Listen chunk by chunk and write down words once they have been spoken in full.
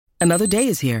Another day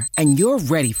is here, and you're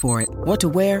ready for it. What to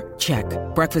wear? Check.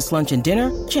 Breakfast, lunch, and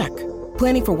dinner? Check.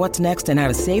 Planning for what's next and how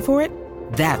to save for it?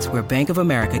 That's where Bank of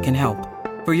America can help.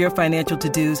 For your financial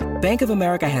to-dos, Bank of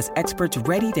America has experts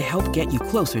ready to help get you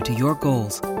closer to your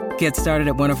goals. Get started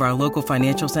at one of our local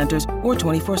financial centers or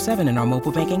 24/7 in our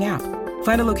mobile banking app.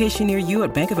 Find a location near you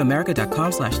at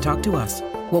bankofamerica.com/talktous.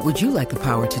 What would you like the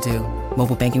power to do?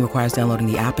 Mobile banking requires downloading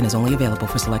the app and is only available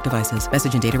for select devices.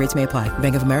 Message and data rates may apply.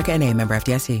 Bank of America N.A., member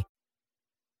FDIC.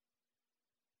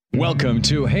 Welcome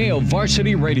to Hail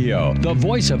Varsity Radio, the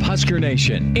voice of Husker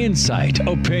Nation. Insight,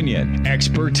 opinion,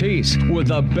 expertise, with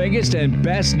the biggest and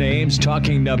best names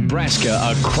talking Nebraska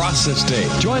across the state.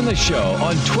 Join the show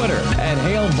on Twitter at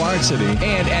Hail Varsity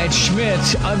and at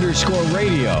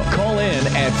Schmitz_radio. Call in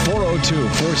at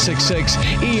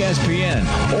 402-466-ESPN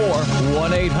or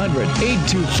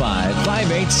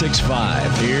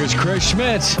 1-800-825-5865. Here's Chris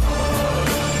Schmitz.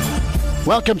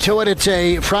 Welcome to it. It's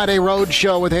a Friday road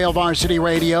show with Hail Varsity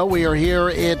Radio. We are here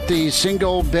at the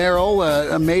Single Barrel.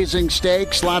 Amazing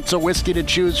steaks, lots of whiskey to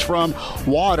choose from.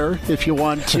 Water, if you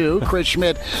want to. Chris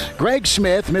Schmidt, Greg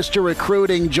Smith, Mr.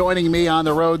 Recruiting, joining me on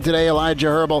the road today. Elijah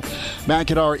Herbal back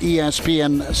at our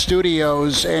ESPN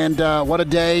studios. And what a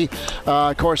day.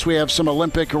 Of course, we have some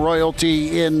Olympic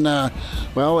royalty in, a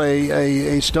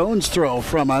stone's throw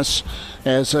from us.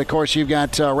 As, of course, you've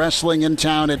got wrestling in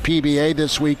town at PBA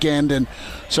this weekend and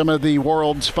some of the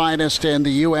world's finest and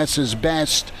the U.S.'s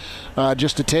best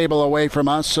just a table away from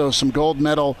us. So some gold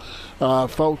medal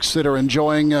folks that are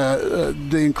enjoying the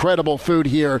incredible food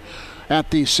here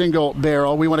at the Single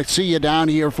Barrel. We want to see you down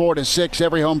here 4 to 6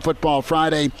 every home football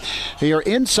Friday here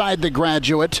inside the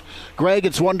Graduate. Greg,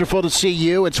 it's wonderful to see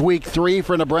you. It's week 3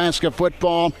 for Nebraska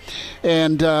football,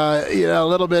 and a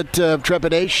little bit of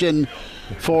trepidation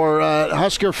for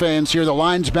Husker fans here. The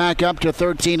line's back up to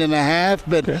 13.5,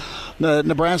 but the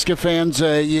Nebraska fans,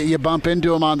 you bump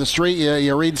into them on the street,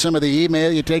 you read some of the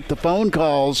email, you take the phone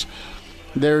calls.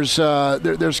 There's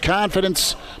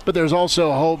confidence, but there's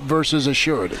also hope versus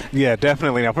assured. Yeah,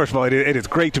 definitely. Now, first of all, it is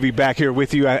great to be back here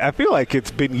with you. I feel like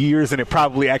it's been years, and it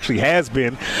probably actually has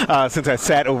been since I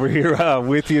sat over here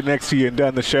with you next to you and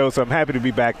done the show. So I'm happy to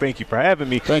be back. Thank you for having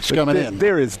me. Thanks for coming in.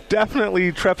 There is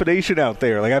definitely trepidation out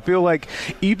there. Like, I feel like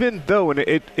even though, and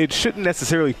it shouldn't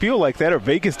necessarily feel like that, or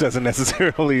Vegas doesn't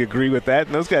necessarily agree with that,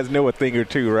 and those guys know a thing or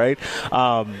two, right?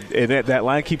 And that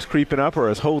line keeps creeping up or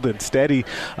is holding steady,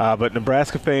 but Nebraska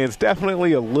fans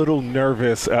definitely a little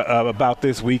nervous about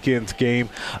this weekend's game,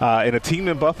 and a team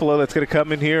in Buffalo that's going to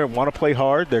come in here and want to play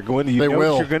hard. They're going to,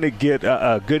 you're going to get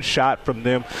a good shot from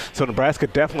them. So Nebraska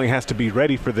definitely has to be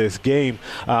ready for this game,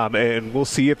 and we'll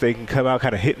see if they can come out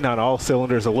kind of hitting on all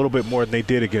cylinders a little bit more than they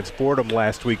did against Fordham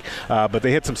last week. But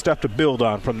they had some stuff to build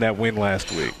on from that win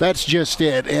last week. That's just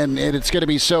it, and it's going to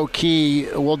be so key.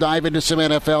 We'll dive into some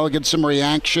NFL, get some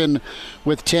reaction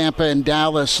with Tampa and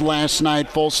Dallas last night.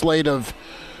 Full slate of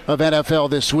NFL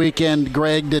this weekend.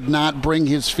 Greg did not bring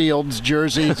his Fields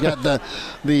jersey. He's got the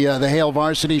Hail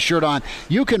Varsity shirt on.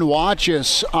 You can watch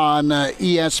us on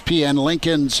ESPN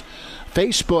Lincoln's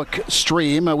Facebook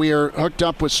stream. We are hooked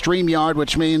up with StreamYard,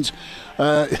 which means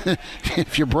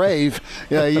if you're brave,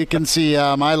 you can see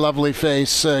my lovely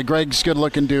face. Greg's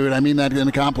good-looking dude. I mean that in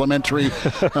a complimentary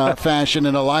fashion.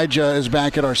 And Elijah is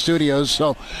back at our studios.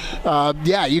 So,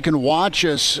 you can watch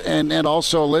us and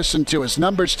also listen to us.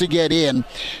 Numbers to get in,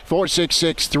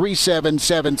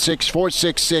 466-3776,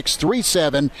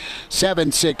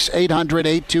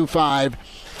 466-3776,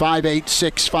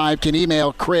 800-825-5865. Can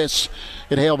email Chris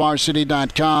at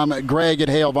HailVarsity.com, Greg at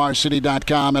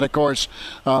HailVarsity.com, and, of course,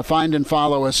 find and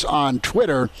follow us on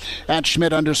Twitter at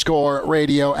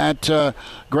Schmidt_radio, at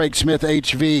Greg Smith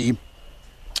HV.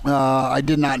 I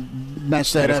did not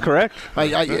mess that up. That's correct.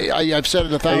 I've said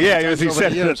it 1,000 times. Yeah, you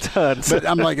said it a ton. But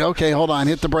I'm like, okay, hold on,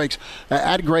 hit the brakes.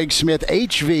 At Greg Smith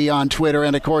HV on Twitter,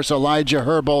 and, of course, Elijah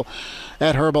Herbal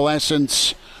at Herbal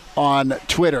Essence on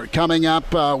Twitter. Coming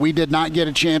up, we did not get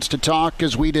a chance to talk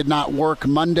because we did not work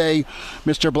Monday.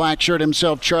 Mr. Blackshirt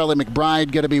himself, Charlie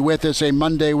McBride, going to be with us. A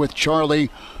Monday with Charlie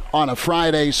on a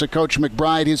Friday. So Coach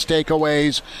McBride, his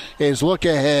takeaways, his look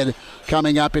ahead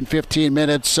coming up in 15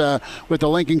 minutes with the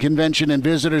Lincoln Convention and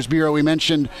Visitors Bureau. We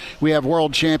mentioned we have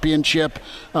World Championship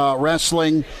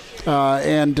Wrestling.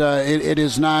 It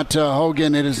is not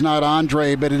Hogan, it is not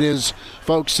Andre, but it is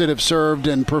folks that have served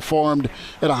and performed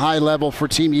at a high level for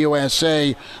Team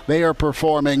USA. They are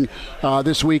performing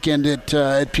this weekend at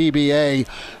PBA.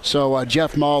 So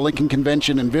Jeff Mall, Lincoln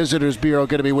Convention and Visitors Bureau,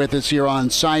 going to be with us here on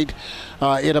site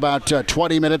in about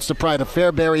 20 minutes. The pride of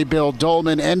Fairbury, Bill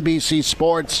Dolman, NBC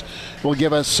Sports, will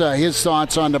give us his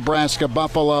thoughts on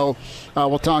Nebraska-Buffalo.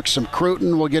 We'll talk some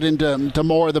Cruton. We'll get into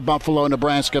more of the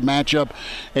Buffalo-Nebraska matchup.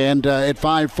 And at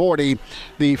 5:40,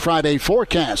 the Friday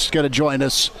forecast is going to join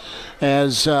us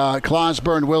as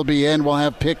Clausburn will be in. We'll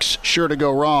have picks sure to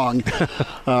go wrong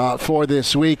for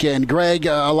this weekend. Greg,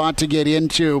 a lot to get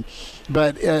into.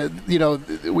 But,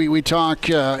 we talk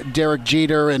Derek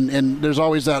Jeter, and there's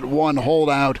always that one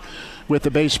holdout with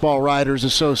the Baseball Writers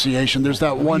Association. There's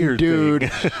that one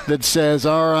dude that says,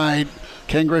 all right,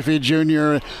 Ken Griffey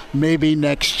Jr., maybe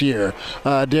next year.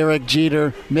 Derek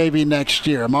Jeter, maybe next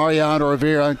year. Mariano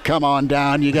Rivera, come on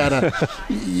down. You got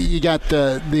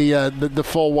the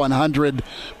full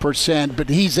 100%, but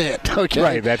he's it. Okay,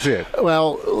 right, that's it.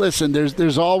 Well, listen,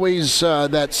 there's always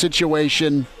that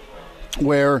situation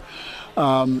where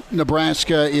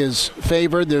Nebraska is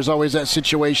favored. There's always that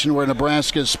situation where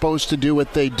Nebraska is supposed to do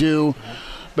what they do,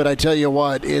 but I tell you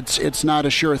what, it's not a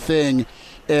sure thing.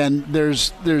 And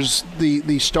there's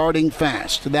the starting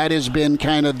fast. That has been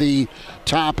kind of the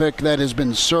topic that has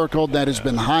been circled, that has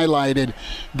been highlighted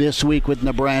this week with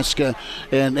Nebraska,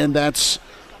 and that's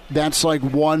like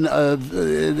one of,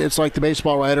 it's like the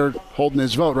baseball writer holding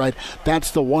his vote, right?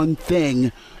 That's the one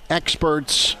thing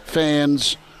experts,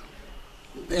 fans,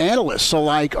 analysts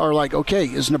alike are like, okay,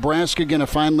 is Nebraska going to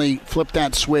finally flip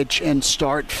that switch and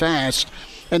start fast?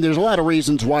 And there's a lot of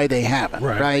reasons why they haven't,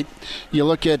 right? You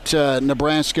look at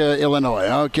Nebraska, Illinois.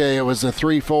 Okay, it was the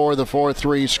 3-4, the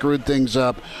 4-3 screwed things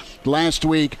up. Last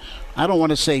week, I don't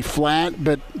want to say flat,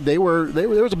 but there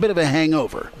was a bit of a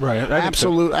hangover. Right.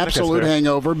 Absolute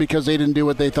hangover because they didn't do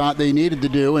what they thought they needed to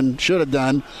do and should have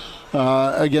done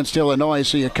against Illinois.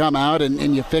 So you come out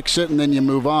and you fix it and then you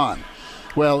move on.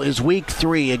 Well, is week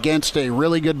 3 against a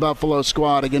really good Buffalo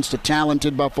squad, against a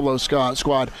talented Buffalo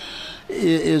squad,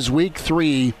 is week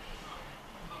 3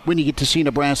 when you get to see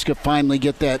Nebraska finally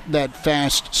get that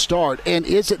fast start? And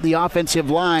is it the offensive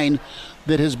line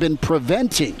that has been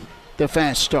preventing the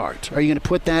fast start? Are you going to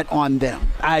put that on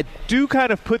them? I do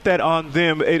kind of put that on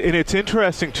them, and it's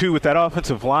interesting, too, with that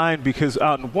offensive line because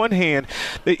on one hand,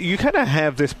 you kind of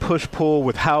have this push-pull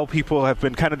with how people have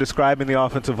been kind of describing the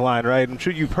offensive line, right? I'm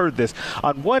sure you've heard this.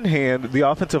 On one hand, the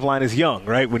offensive line is young,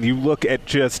 right? When you look at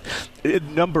just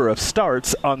number of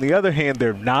starts. On the other hand,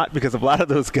 they're not, because a lot of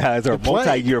those guys are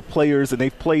multi-year players, and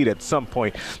they've played at some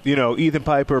point. You know, Ethan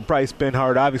Piper, Bryce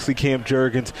Benhart, obviously Cam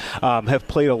Jurgens have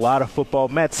played a lot of football.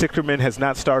 Matt Sichterman has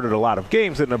not started a lot of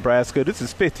games in Nebraska. This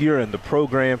is 5th year in the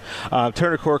program.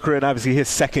 Turner Corcoran, obviously his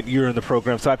 2nd year in the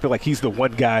program, so I feel like he's the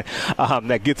one guy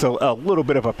that gets a little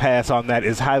bit of a pass on that,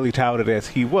 as highly touted as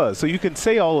he was. So you can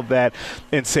say all of that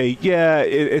and say, yeah,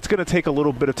 it's going to take a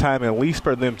little bit of time at least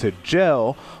for them to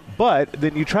gel. But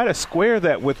then you try to square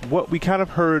that with what we kind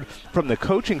of heard from the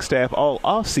coaching staff all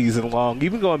offseason long,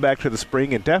 even going back to the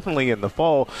spring and definitely in the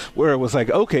fall, where it was like,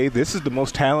 okay, this is the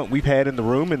most talent we've had in the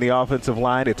room in the offensive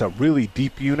line. It's a really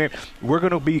deep unit. We're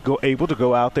going to be able to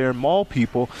go out there and maul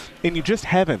people, and you just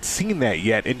haven't seen that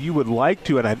yet. And you would like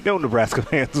to, and I know Nebraska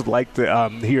fans would like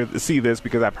to see this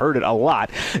because I've heard it a lot,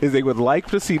 is they would like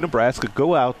to see Nebraska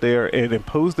go out there and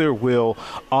impose their will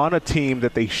on a team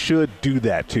that they should do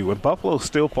that to. And Buffalo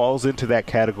still falls into that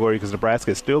category because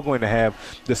Nebraska is still going to have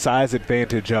the size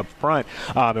advantage up front.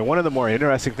 And one of the more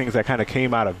interesting things that kind of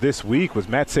came out of this week was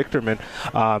Matt Sichterman,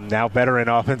 now veteran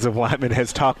offensive lineman,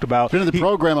 has talked about. Been in the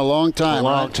program a long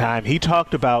time. He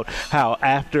talked about how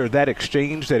after that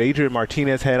exchange that Adrian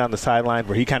Martinez had on the sideline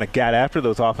where he kind of got after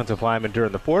those offensive linemen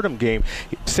during the Fordham game,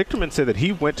 Sichterman said that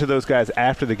he went to those guys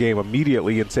after the game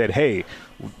immediately and said, hey,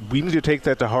 we need to take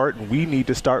that to heart, and we need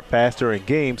to start faster in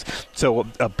games. So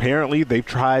apparently they've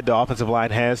tried, the offensive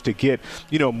line has, to get,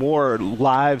 more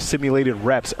live simulated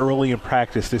reps early in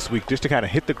practice this week just to kind of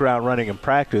hit the ground running in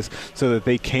practice so that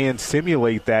they can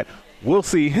simulate that. We'll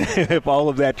see if all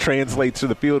of that translates to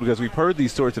the field, because we've heard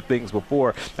these sorts of things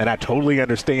before, and I totally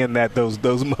understand that those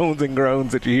moans and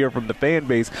groans that you hear from the fan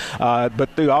base.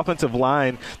 But the offensive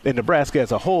line in Nebraska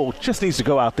as a whole just needs to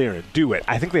go out there and do it.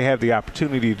 I think they have the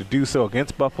opportunity to do so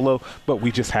against Buffalo, but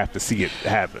we just have to see it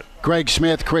happen. Greg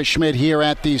Smith, Chris Schmidt here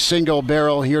at the Single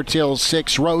Barrel, here till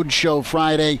 6 Road Show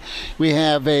Friday. We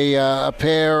have a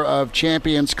pair of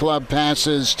Champions Club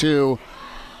passes to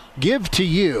give to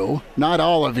you, not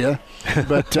all of you,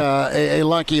 but a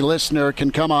lucky listener can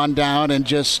come on down and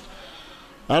just,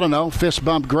 fist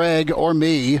bump Greg or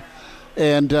me,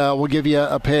 and we'll give you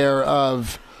a pair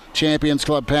of Champions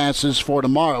Club passes for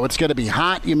tomorrow. It's going to be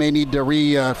hot. You may need to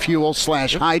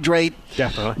refuel/hydrate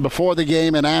before the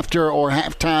game and after or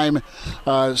halftime.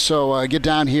 So get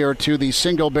down here to the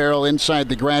Single Barrel inside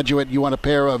the Graduate. You want a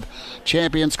pair of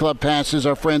Champions Club passes.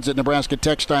 Our friends at Nebraska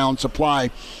Textile and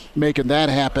Supply making that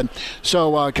happen.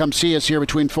 So come see us here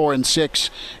between 4 and 6.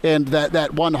 And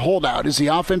that one holdout, is the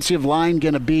offensive line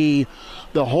going to be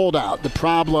the holdout, the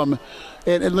problem?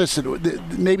 And listen,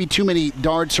 maybe too many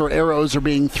darts or arrows are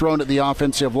being thrown at the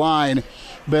offensive line,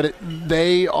 but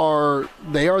they are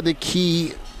the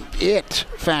key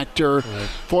factor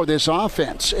for this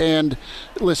offense. And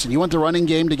listen, you want the running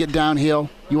game to get downhill.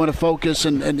 You want to focus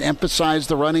and emphasize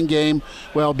the running game.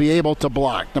 Well, be able to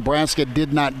block. Nebraska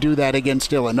did not do that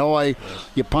against Illinois.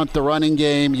 You punt the running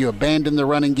game. You abandon the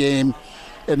running game.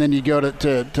 And then you go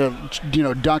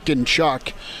to duck and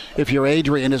chuck if you're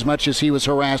Adrian, as much as he was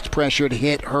harassed, pressured,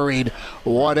 hit, hurried,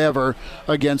 whatever,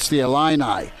 against the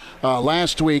Illini.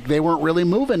 Last week, they weren't really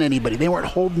moving anybody. They weren't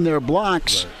holding their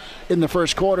blocks in the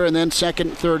first quarter, and then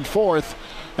second, third, fourth,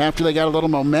 after they got a little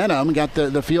momentum, got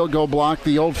the field goal block,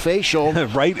 the old facial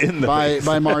right in the face.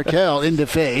 by Markell into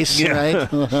face,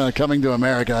 right? Coming to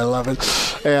America, I love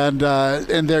it.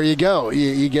 And there you go.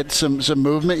 You get some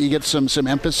movement, you get some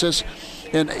emphasis.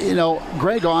 And,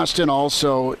 Greg Austin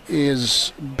also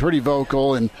is pretty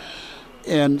vocal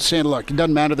and saying, look, it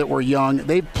doesn't matter that we're young.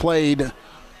 They've played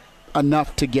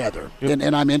enough together,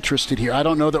 and I'm interested here. I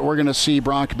don't know that we're going to see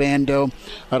Brock Bando.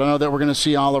 I don't know that we're going to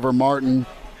see Oliver Martin.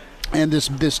 And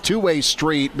this two-way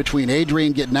street between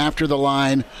Adrian getting after the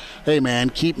line, hey, man,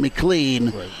 keep me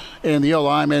clean, and the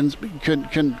O-linemen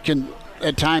can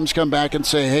at times come back and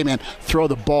say, hey, man, throw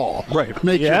the ball. Right.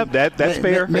 That's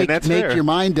fair. Make fair. your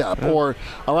mind up. Or,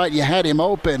 all right, you had him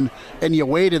open and you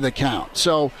waited the count.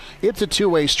 So it's a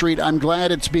two-way street. I'm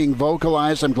glad it's being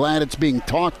vocalized. I'm glad it's being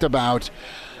talked about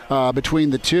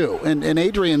between the two. And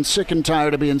Adrian's sick and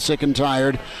tired of being sick and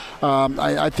tired.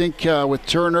 I think with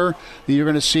Turner, you're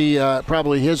going to see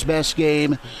probably his best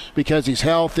game because he's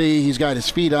healthy. He's got his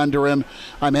feet under him.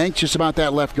 I'm anxious about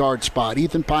that left guard spot.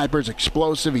 Ethan Piper's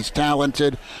explosive. He's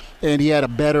talented. And he had a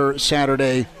better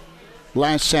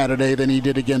last Saturday than he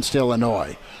did against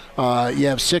Illinois. You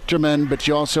have Sichterman, but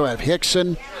you also have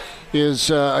Hickson is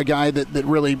a guy that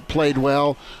really played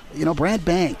well. Brad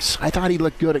Banks, I thought he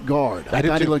looked good at guard. I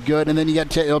thought he looked good. And then you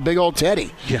got big old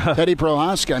Teddy. Yeah. Teddy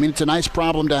Prohaska. I mean, it's a nice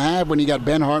problem to have when you got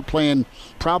Ben Hart playing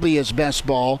probably his best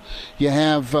ball. You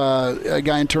have a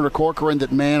guy in Turner Corcoran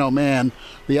that, man, oh, man,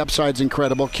 the upside's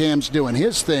incredible. Cam's doing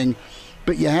his thing.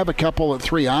 But you have a couple of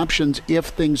 3 options if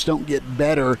things don't get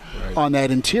better on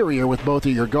that interior with both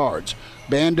of your guards.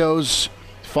 Bando's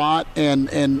fought and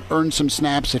earned some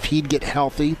snaps if he'd get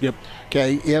healthy. Yep.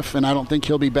 Okay, and I don't think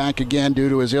he'll be back again due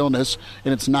to his illness,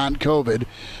 and it's not COVID.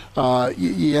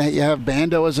 You have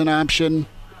Bando as an option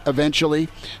eventually.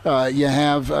 You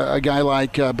have a guy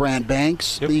like Brant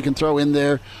Banks that you can throw in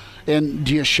there. And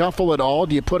do you shuffle it all?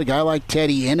 Do you put a guy like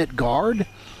Teddy in at guard?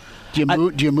 Do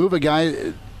you move a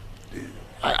guy?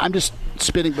 I'm just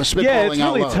spitballing Yeah, it's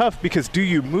really out tough because do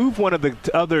you move one of the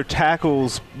other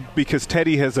tackles because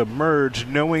Teddy has emerged,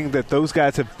 knowing that those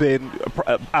guys have been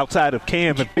outside of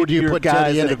Cam? Or do you put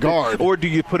Teddy in at guard? Or do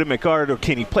you put him at guard, or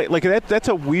can he play? Like that's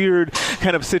a weird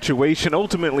kind of situation.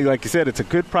 Ultimately, like you said, it's a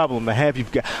good problem to have.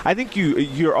 I think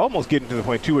you're almost getting to the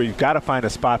point too where you've got to find a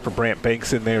spot for Brant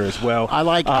Banks in there as well. I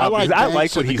like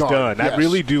what he's done. Yes. I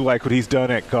really do like what he's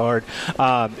done at guard.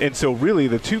 And so really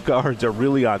the two guards are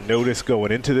really on notice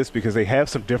going into this because they have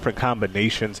some different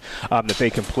combinations that they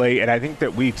can play, and I think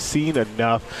that we've seen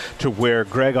enough to where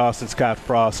Greg Austin, Scott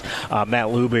Frost, Matt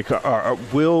Lubick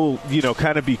will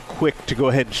kind of be quick to go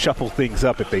ahead and shuffle things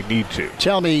up if they need to.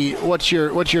 Tell me, what's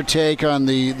your take on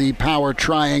the power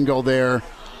triangle there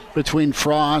between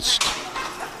Frost,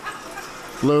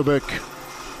 Lubick,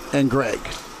 and Greg?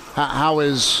 How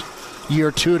is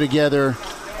year 2 together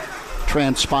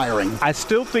transpiring? I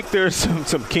still think there's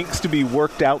some kinks to be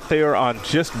worked out there on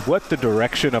just what the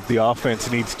direction of the offense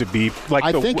needs to be.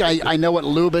 I know what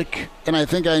Lubick and I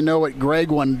think I know what Greg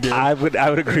wanted to do. I would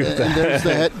agree with that. And there's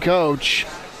the head coach.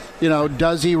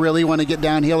 Does he really want to get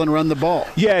downhill and run the ball?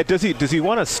 Yeah, does he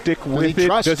want to stick with it?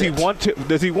 Does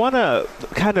he want to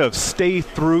kind of stay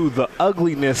through the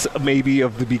ugliness maybe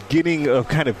of the beginning of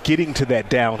kind of getting to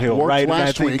that downhill, right?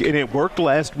 And it worked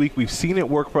last week. We've seen it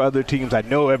work for other teams. I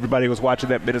know everybody was watching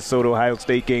that Minnesota-Ohio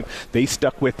State game. They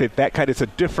stuck with it. That kind of is a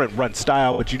different run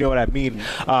style, but you know what I mean,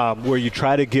 where you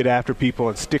try to get after people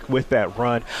and stick with that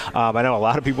run. I know a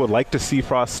lot of people would like to see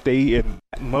Frost stay in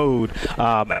that mode.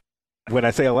 When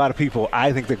I say a lot of people,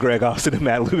 I think that Greg Austin and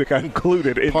Matt Lubick are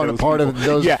included in part of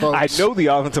those folks. I know the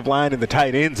offensive line and the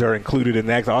tight ends are included in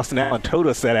that. Austin Allen told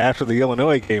us that after the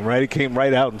Illinois game, right? He came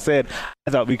right out and said,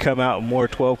 I thought we'd come out and more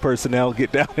 12 personnel,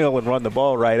 get downhill and run the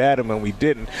ball right at him, and we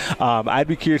didn't. I'd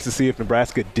be curious to see if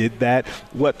Nebraska did that,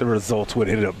 what the results would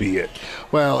end up being.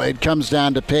 Well, it comes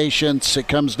down to patience. It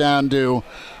comes down to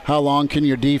how long can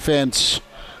your defense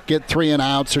get 3 and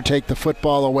outs or take the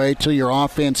football away till your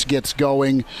offense gets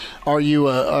going? Are you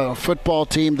a football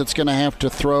team that's going to have to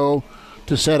throw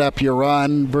to set up your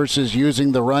run versus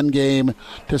using the run game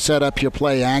to set up your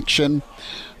play action?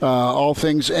 All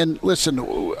things. And listen,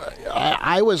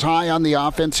 I was high on the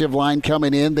offensive line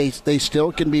coming in. They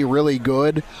still can be really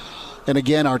good. And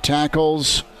again, our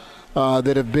tackles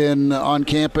that have been on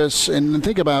campus, and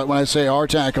think about when I say our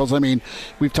tackles, I mean,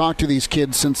 we've talked to these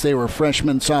kids since they were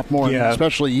freshmen, sophomore, and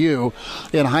especially you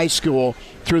in high school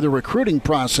through the recruiting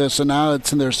process, and now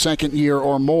it's in their second year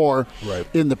or more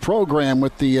in the program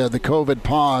with the COVID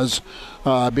pause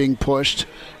being pushed.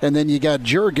 And then you got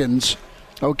Juergens.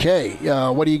 Okay,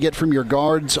 what do you get from your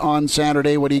guards on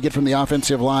Saturday? What do you get from the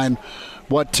offensive line?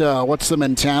 What's the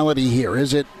mentality here?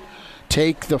 Is it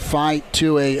take the fight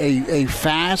to a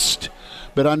fast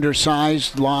but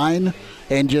undersized line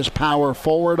and just power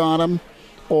forward on them?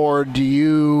 Or do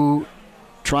you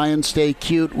try and stay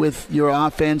cute with your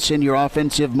offense and your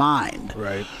offensive mind?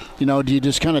 Right. You know, do you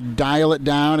just kind of dial it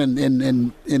down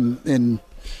and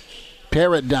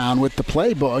pare it down with the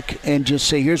playbook and just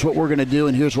say, here's what we're going to do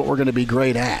and here's what we're going to be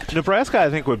great at? Nebraska, I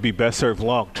think, would be best served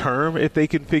long-term if they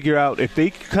can figure out, if they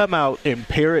come out and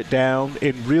pare it down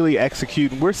and really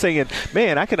execute. And we're saying,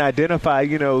 man, I can identify,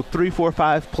 3, 4,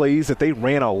 5 plays that they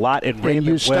ran a lot and ran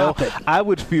them well. I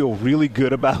would feel really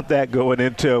good about that going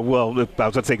into,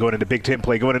 going into Big Ten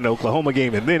play, going into Oklahoma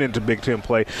game, and then into Big Ten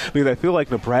play, because I feel like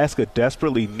Nebraska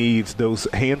desperately needs those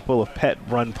handful of pet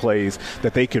run plays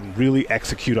that they can really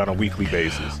execute on a weekly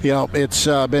basis. It's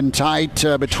been tight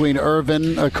between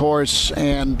Irvin, of course,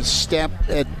 and Stepp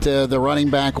at the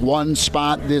running back 1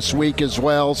 spot this week as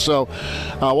well. So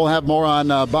we'll have more on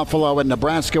Buffalo and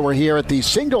Nebraska. We're here at the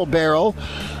Single Barrel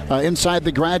inside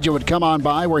the Graduate. Come on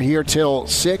by. We're here till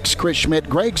 6. Chris Schmidt,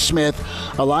 Greg Smith,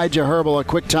 Elijah Herbal. A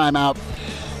quick timeout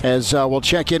as we'll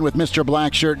check in with Mr.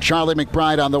 Blackshirt, Charlie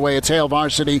McBride on the way. It's Hail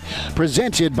Varsity,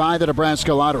 presented by the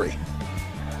Nebraska Lottery.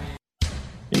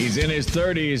 He's in his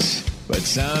 30s, but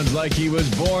sounds like he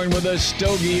was born with a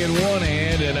stogie in one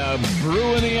hand and a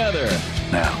brew in the other.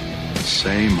 Now,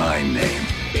 say my name.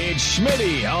 It's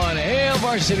Schmitty on Hail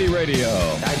Varsity Radio.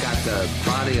 I got the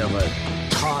body of a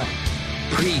taut,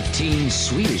 preteen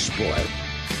Swedish boy.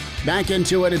 Back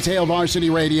into it. It's Hail Varsity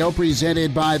Radio,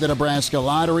 presented by the Nebraska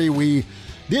Lottery. We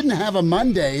didn't have a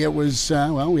Monday. It was,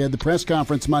 we had the press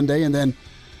conference Monday, and then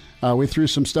we threw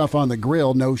some stuff on the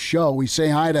grill. No show. We say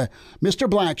hi to Mr.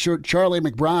 Blackshirt, Charlie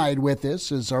McBride, with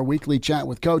us as our weekly chat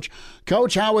with Coach.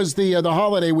 Coach, how was the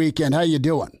holiday weekend? How you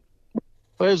doing? It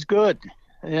was good.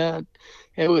 Yeah,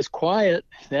 it was quiet.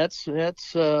 That's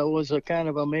was a kind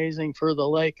of amazing for the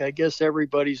lake. I guess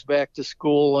everybody's back to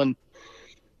school, and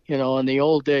in the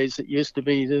old days it used to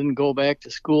be you didn't go back to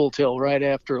school till right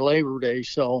after Labor Day.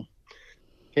 So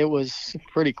it was a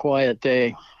pretty quiet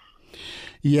day.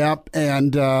 Yep,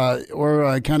 and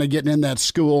we're kind of getting in that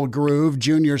school groove.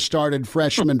 Junior started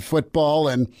freshman football,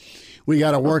 and we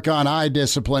got to work on eye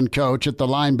discipline, Coach, at the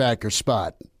linebacker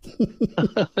spot.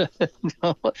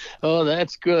 Oh,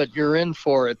 that's good. You're in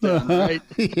for it then, right?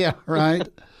 Yeah, right.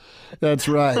 That's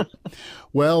right.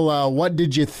 Well, what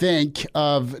did you think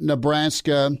of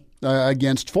Nebraska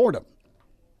against Fordham?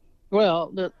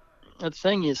 Well, the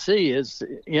thing you see is,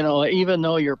 even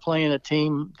though you're playing a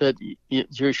team that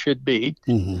you should beat,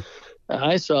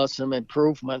 I saw some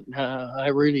improvement. I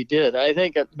really did. I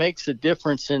think it makes a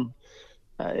difference in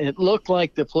it looked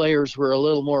like the players were a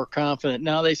little more confident.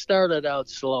 Now, they started out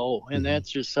slow, and that's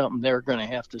just something they're going to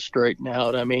have to straighten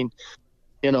out. I mean,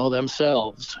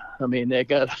 themselves. I mean, they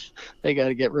got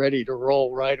to get ready to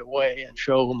roll right away and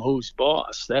show them who's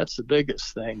boss. That's the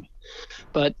biggest thing.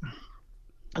 But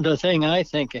the thing I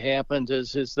think happened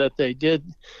is that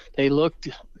they looked,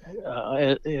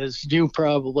 as you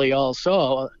probably all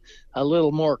saw, a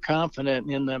little more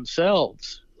confident in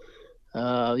themselves.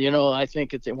 I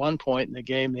think at one point in the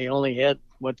game, they only had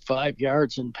 5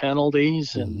 yards in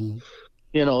penalties. And,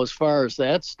 as far as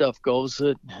that stuff goes,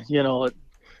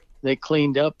 they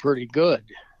cleaned up pretty good.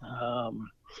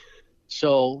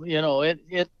 So,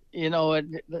 the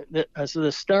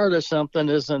start of something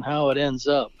isn't how it ends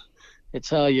up. It's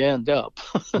how you end up,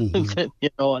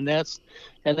 and that's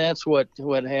what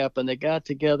happened. They got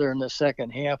together in the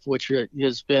second half, which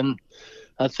has been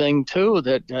a thing too,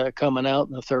 that coming out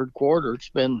in the third quarter, it's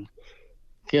been,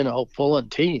 pulling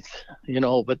teeth,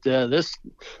 but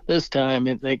this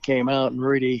time they came out and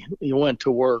really went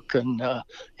to work and,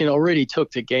 really took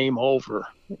the game over.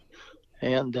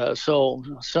 And so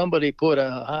somebody put a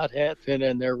hot hat pin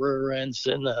in their rear ends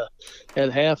at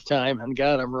halftime and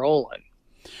got them rolling.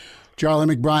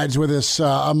 Charlie McBride's with us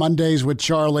on Mondays with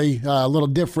Charlie. A little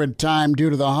different time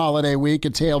due to the holiday week.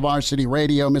 It's Hail Varsity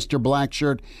Radio, Mr.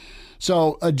 Blackshirt.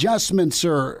 So adjustments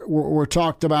were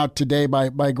talked about today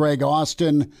by Greg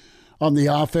Austin on the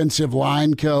offensive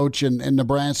line coach, and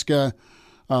Nebraska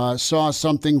saw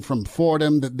something from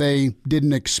Fordham that they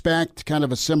didn't expect, kind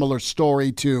of a similar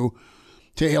story to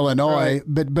Illinois,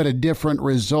 right. but a different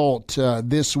result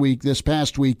this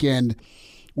past weekend,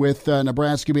 with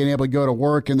Nebraska being able to go to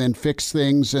work and then fix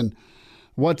things. And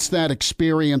what's that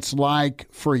experience like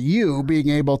for you, being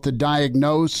able to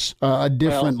diagnose a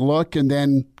different look and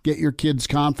then get your kids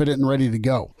confident and ready to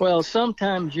go? Well,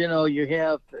 sometimes,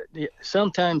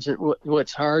 sometimes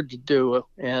what's hard to do,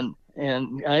 and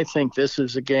I think this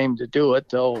is a game to do it,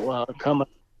 though.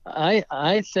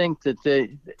 I think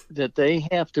that they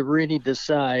have to really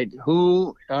decide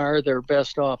who are their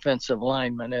best offensive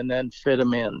linemen and then fit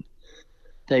them in.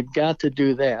 They've got to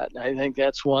do that. I think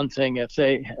that's one thing. If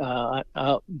they,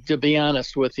 to be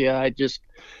honest with you, I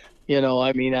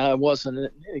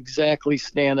wasn't exactly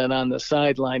standing on the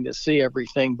sideline to see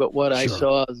everything, but what I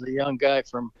saw as a young guy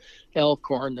from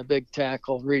Elkhorn, the big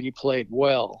tackle, really played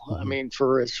well. Mm-hmm. I mean,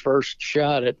 for his first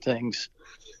shot at things.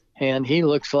 And he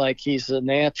looks like he's a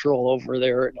natural over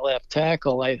there at left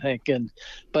tackle, I think.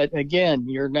 But again,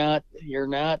 you're not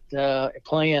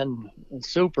playing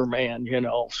Superman,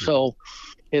 So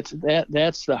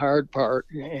that's the hard part.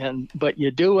 But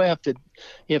you do have to,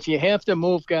 if you have to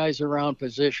move guys around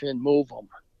position, move them.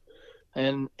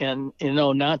 And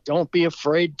don't be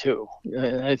afraid to.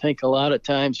 I think a lot of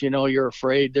times, you're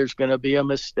afraid there's going to be a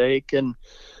mistake, and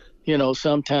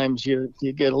sometimes you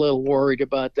get a little worried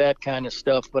about that kind of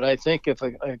stuff. But I think if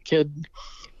a kid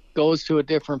goes to a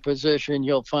different position,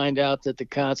 you'll find out that the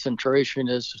concentration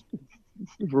is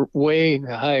way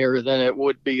higher than it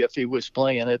would be if he was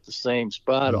playing at the same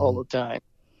spot all the time.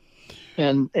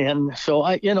 And so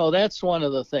that's one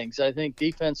of the things. I think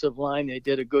defensive line, they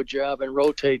did a good job in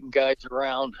rotating guys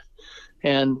around.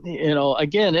 And,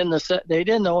 again, they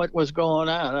didn't know what was going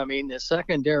on. I mean, the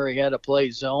secondary had to play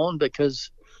zone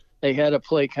because they had to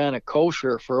play kind of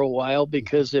kosher for a while,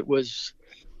 because it was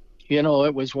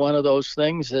one of those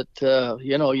things that,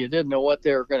 you didn't know what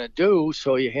they were going to do.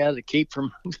 So you had to keep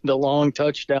from the long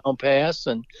touchdown pass.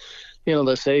 And,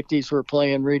 the safeties were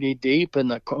playing really deep and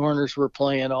the corners were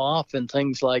playing off and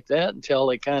things like that until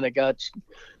they kind of got,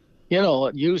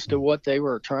 used to what they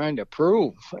were trying to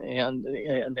prove. And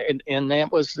that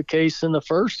was the case in the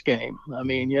first game. I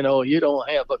mean, you don't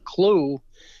have a clue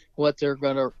what they're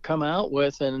going to come out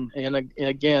with. And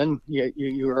again,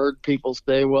 you heard people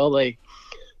say, well,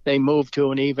 they moved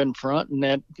to an even front, and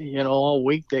that, all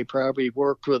week they probably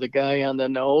worked with a guy on the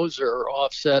nose or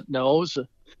offset nose,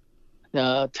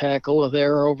 tackle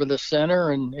there over the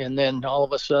center. And then all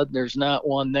of a sudden there's not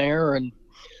one there. And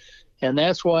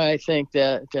that's why I think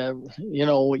that,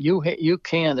 you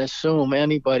can't assume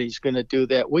anybody's going to do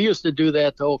that. We used to do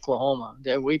that to Oklahoma,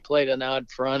 that we played an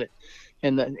odd front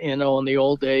in the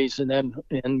old days,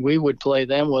 and we would play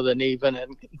them with an even,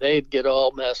 and they'd get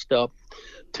all messed up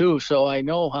too. So I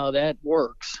know how that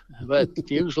works. But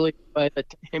usually by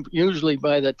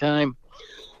the time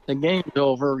the game's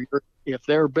over, if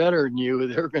they're better than you,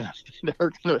 they're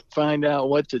gonna find out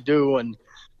what to do, and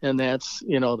that's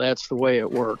that's the way it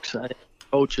works.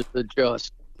 Coaches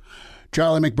adjust.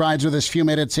 Charlie McBride's with us, few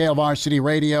minutes, Hail Varsity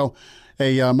Radio.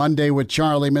 A Monday with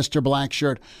Charlie, Mr.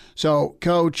 Blackshirt. So,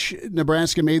 Coach,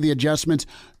 Nebraska made the adjustments.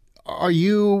 Are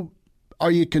you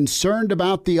concerned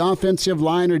about the offensive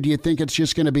line, or do you think it's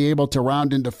just going to be able to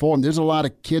round into form? There's a lot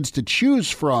of kids to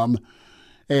choose from,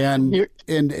 and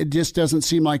it just doesn't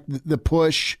seem like the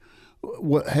push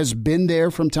has been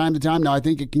there from time to time. Now, I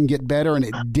think it can get better, and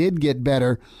it did get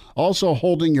better. Also,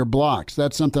 holding your blocks.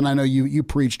 That's something I know you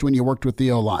preached when you worked with the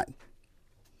O-line.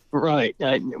 Right.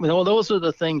 Those are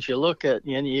the things you look at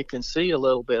and you can see a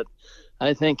little bit.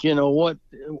 I think, I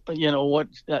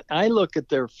look at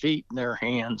their feet and their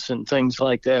hands and things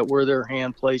like that, where their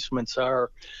hand placements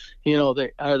are.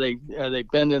 Are they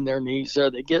bending their knees? Are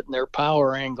they getting their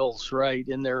power angles right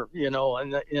in their, in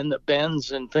the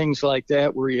bends and things like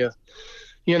that, where you've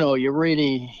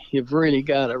really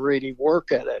got to really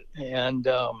work at it. And,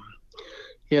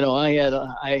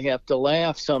 I have to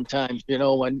laugh sometimes,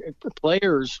 when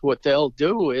players, what they'll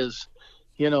do is,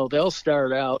 they'll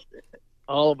start out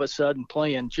all of a sudden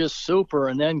playing just super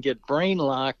and then get brain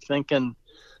locked thinking,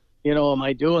 am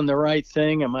I doing the right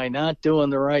thing? Am I not doing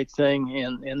the right thing?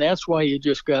 And that's why you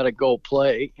just got to go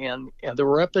play. And the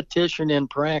repetition in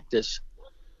practice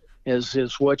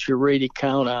is what you really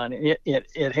count on.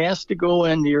 It has to go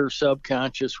into your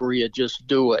subconscious where you just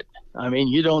do it. I mean,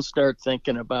 you don't start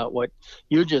thinking about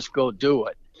you just go do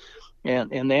it.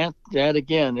 And that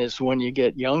again is when you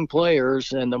get young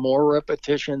players, and the more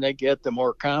repetition they get, the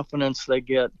more confidence they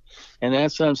get, and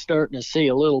I'm starting to see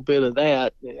a little bit of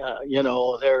that.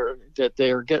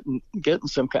 They're getting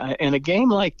some kind. In a game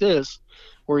like this,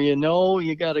 where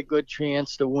you got a good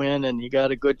chance to win, and you got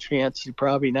a good chance to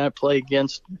probably not play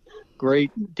against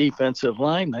great defensive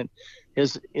linemen,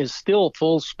 is still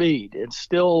full speed. They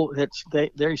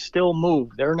still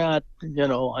move. They're not.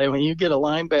 When you get a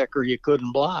linebacker you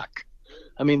couldn't block.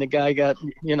 I mean, the guy got,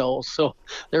 so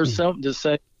there's something to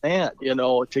say that,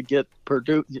 to get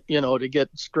to get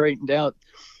straightened out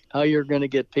how you're going to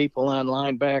get people on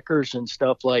linebackers and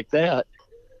stuff like that.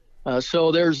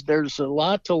 So there's a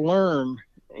lot to learn,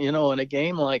 in a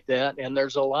game like that. And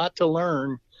there's a lot to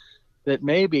learn that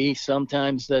maybe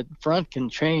sometimes that front can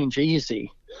change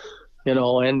easy,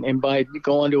 and by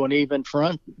going to an even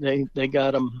front, they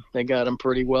got them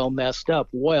pretty well messed up.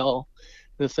 Well,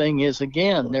 the thing is,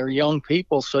 again, they're young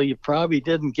people, so you probably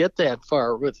didn't get that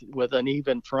far with an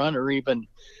even front or even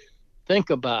think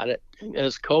about it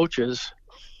as coaches.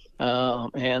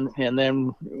 And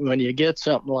then when you get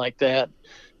something like that,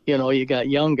 you got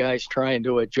young guys trying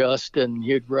to adjust, and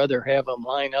you'd rather have them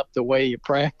line up the way you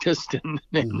practiced, and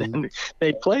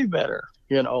they play better,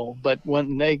 But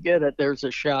when they get it, there's a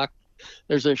shock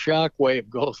wave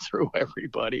go through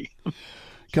everybody.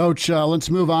 Coach, let's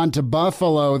move on to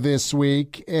Buffalo this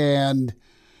week, and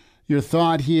your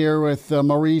thought here with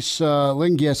Maurice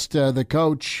Lingist, the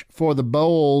coach for the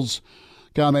Bulls,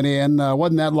 coming in.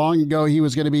 Wasn't that long ago he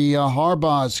was going to be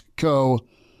Harbaugh's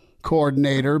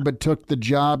co-coordinator, but took the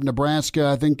job. Nebraska,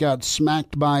 I think, got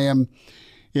smacked by him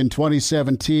in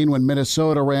 2017 when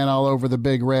Minnesota ran all over the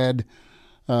Big Red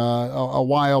a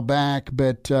while back.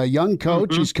 But young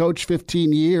coach, he's coached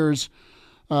 15 years.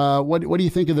 What do you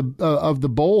think of the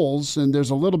Bulls? And there's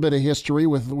a little bit of history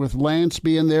with Lance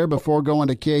being there before going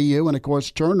to KU, and of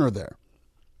course Turner there.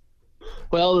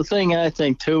 Well, the thing I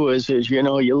think too is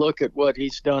you look at what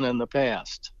he's done in the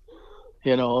past,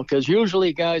 because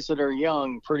usually guys that are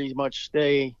young pretty much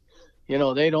stay.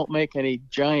 They don't make any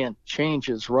giant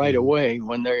changes right away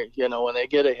when they're when they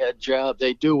get a head job.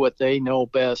 They do what they know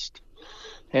best.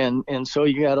 And so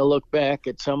you got to look back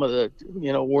at some of the,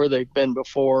 where they've been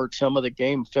before, some of the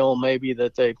game film maybe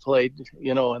that they played,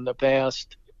 in the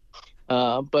past.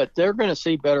 But they're going to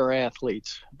see better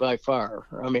athletes by far.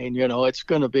 I mean, it's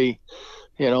going to be,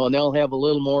 and they'll have a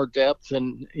little more depth,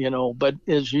 and but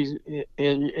as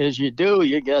you do,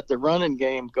 you got the running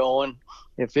game going.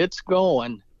 If it's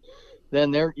going,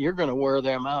 then you're going to wear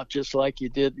them out just like you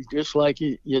did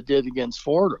against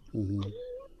Fordham. Mm-hmm.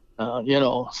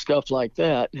 Stuff like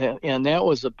that. And that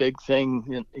was a big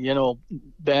thing,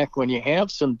 back when you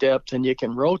have some depth and you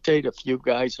can rotate a few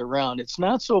guys around. It's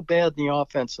not so bad in the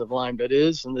offensive line, but it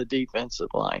is in the defensive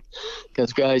line,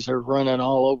 because guys are running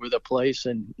all over the place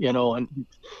and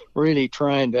really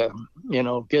trying to,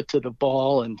 get to the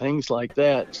ball and things like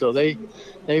that. So they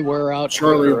wear out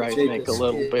quicker, I think, a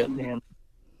little bit.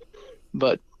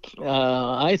 But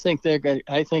I think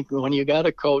when you got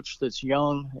a coach that's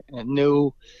young and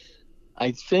new,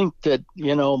 I think that,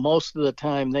 most of the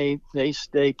time they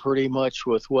stay pretty much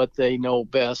with what they know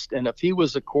best. And if he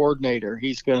was a coordinator,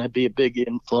 he's going to be a big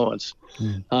influence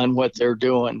on what they're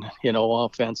doing,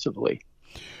 offensively.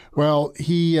 Well,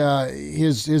 he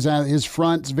his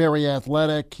front's very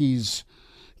athletic. He's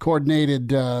coordinated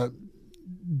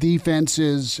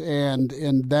defenses,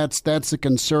 and that's a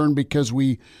concern, because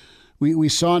we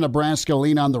saw Nebraska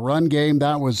lean on the run game.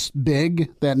 That was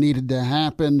big. That needed to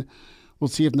happen. We'll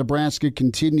see if Nebraska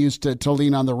continues to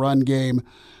lean on the run game.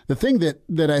 The thing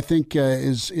that I think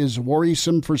is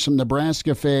worrisome for some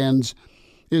Nebraska fans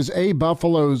is,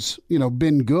 Buffalo's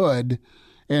been good,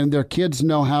 and their kids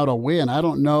know how to win. I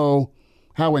don't know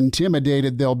how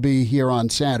intimidated they'll be here on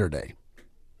Saturday.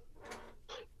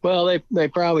 Well, they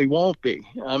probably won't be.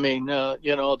 I mean, they're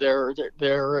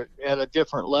at a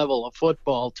different level of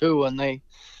football too, and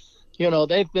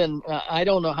they've been. I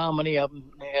don't know how many of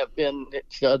them have been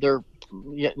other,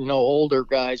 older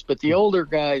guys, but the older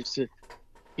guys,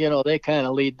 they kind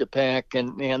of lead the pack,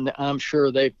 and I'm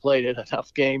sure they've played in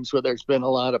enough games where there's been a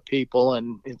lot of people,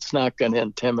 and it's not going to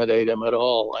intimidate them at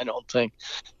all, I don't think.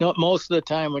 Most of the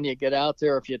time when you get out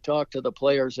there, if you talk to the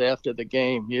players after the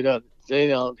game, they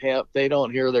don't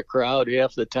hear the crowd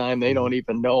half the time. They don't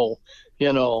even know,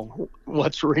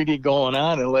 what's really going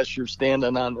on unless you're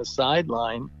standing on the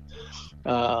sideline.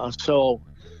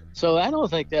 So I don't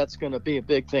think that's going to be a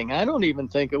big thing. I don't even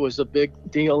think it was a big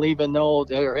deal, even though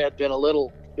there had been a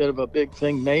little bit of a big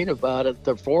thing made about it.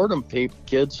 The Fordham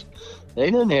kids,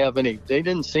 they didn't have any. They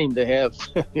didn't seem to have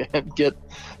get,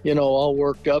 all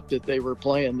worked up that they were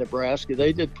playing Nebraska.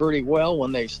 They did pretty well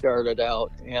when they started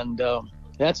out, and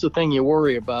that's the thing you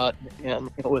worry about. And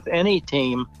with any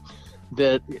team,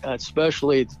 that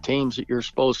especially the teams that you're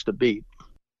supposed to beat.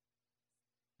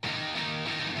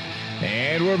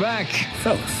 And we're back.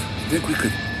 Fellas, think we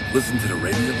could listen to the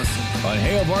radio on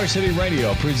Hail Varsity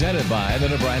Radio, presented by the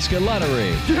Nebraska Lottery.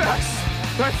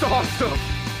 Yes! That's awesome!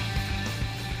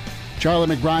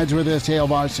 Charlie McBride's with us, Hail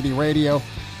Varsity Radio.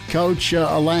 Coach,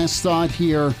 a last thought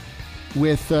here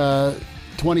with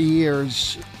 20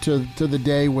 years to the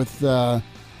day with the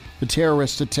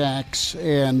terrorist attacks.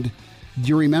 And do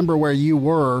you remember where you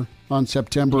were on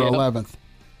September 11th?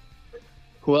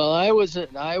 Well, I was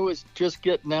just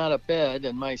getting out of bed,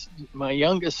 and my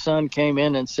youngest son came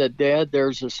in and said, "Dad,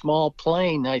 there's a small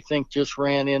plane I think just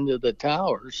ran into the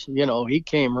towers." He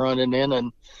came running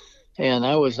in, and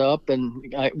I was up,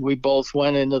 and we both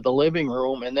went into the living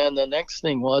room. And then the next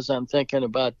thing was, I'm thinking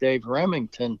about Dave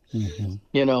Remington.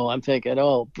 Mm-hmm. I'm thinking,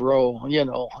 oh, bro,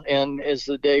 And as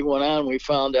the day went on, we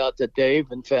found out that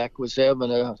Dave, in fact, was having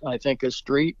a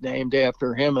street named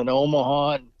after him in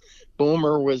Omaha. And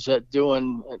Boomer was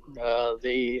doing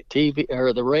the TV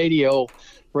or the Radio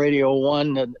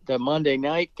 1, the Monday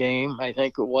night game, I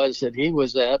think it was, that he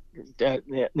was at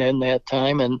in that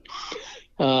time. And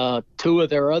two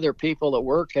of their other people at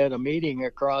work had a meeting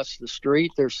across the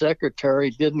street. Their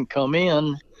secretary didn't come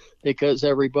in because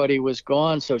everybody was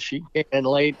gone. So she came in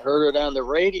late, heard it on the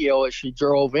radio as she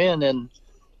drove in, and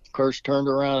of course turned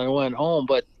around and went home.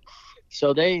 But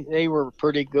so they were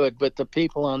pretty good, but the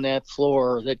people on that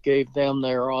floor that gave them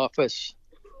their office,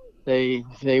 they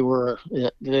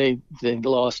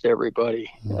lost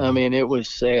everybody. I mean, it was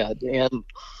sad.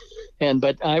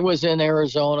 But I was in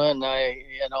Arizona, and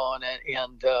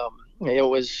it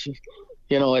was,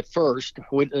 at first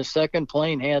the second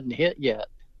plane hadn't hit yet,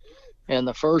 and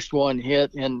the first one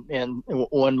hit, and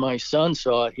when my son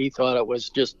saw it, he thought it was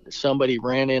just somebody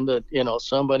ran into,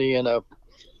 somebody in a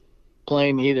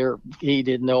plane. Either he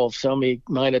didn't know if somebody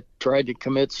might have tried to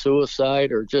commit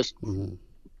suicide or just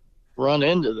run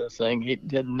into the thing. He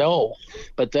didn't know.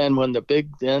 But then when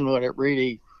it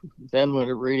really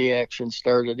action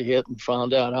started to hit, and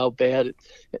found out how bad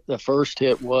the first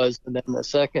hit was, and then the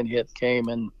second hit came,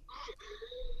 and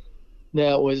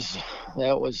that was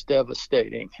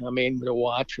devastating. I mean, to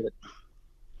watch it.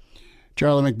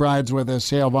 Charlie McBride's with us,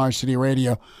 Hail Varsity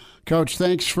Radio. Coach,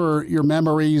 thanks for your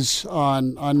memories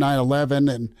on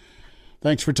 9/11, and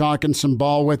thanks for talking some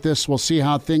ball with us. We'll see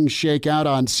how things shake out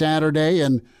on Saturday,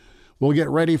 and we'll get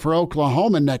ready for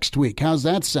Oklahoma next week. How's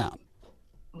that sound?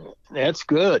 That's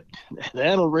good.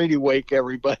 That'll really wake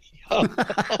everybody up.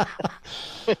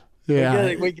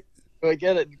 Yeah. They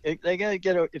got to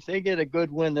get if they get a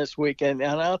good win this weekend.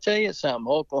 And I'll tell you something,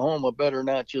 Oklahoma better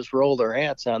not just roll their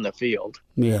hats on the field.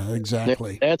 Yeah,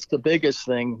 exactly. That's the biggest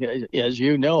thing. As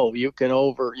you know, you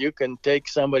can take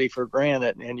somebody for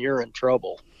granted, and you're in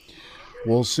trouble.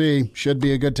 We'll see. Should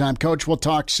be a good time. Coach, we'll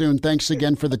talk soon. Thanks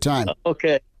again for the time.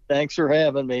 Okay. Thanks for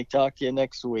having me. Talk to you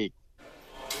next week.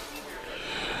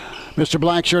 Mr.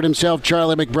 Blackshirt himself,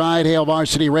 Charlie McBride, Hail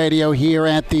Varsity Radio here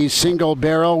at the Single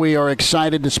Barrel. We are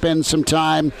excited to spend some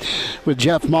time with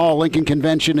Jeff Maul, Lincoln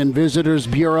Convention and Visitors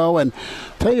Bureau. And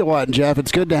tell you what, Jeff,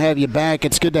 it's good to have you back.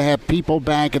 It's good to have people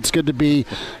back. It's good to be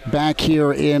back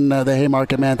here in the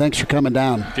Haymarket, man. Thanks for coming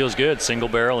down. Feels good. Single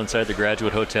Barrel inside the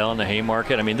Graduate Hotel in the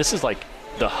Haymarket. I mean, this is like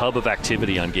the hub of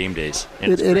activity on game days.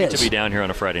 And it's great to be down here on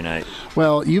a Friday night.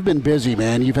 Well, you've been busy,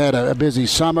 man. You've had a busy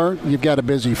summer. You've got a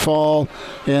busy fall.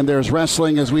 And there's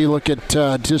wrestling. As we look at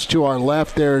just to our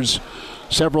left, there's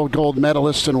several gold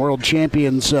medalists and world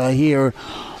champions here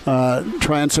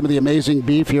trying some of the amazing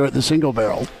beef here at the Single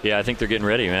Barrel. Yeah, I think they're getting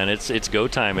ready, man. It's go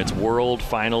time. It's world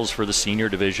finals for the senior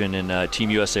division in Team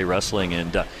USA Wrestling.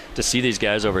 And to see these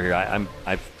guys over here,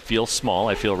 I feel small.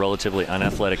 I feel relatively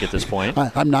unathletic at this point.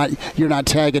 I'm not. You're not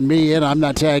tagging me in. I'm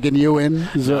not tagging you in.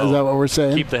 Is that what we're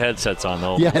saying? Keep the headsets on,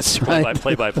 though. Yes, right.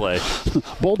 Play by play.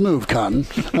 Bold move, Con.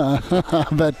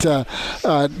 But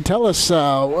tell us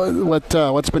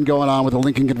what's been going on with the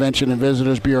Lincoln Convention and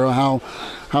Visitors Bureau.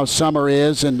 How summer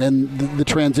is, and the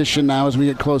transition now as we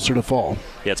get closer to fall.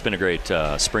 Yeah, it's been a great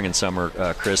spring and summer,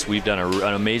 Chris. We've done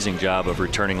an amazing job of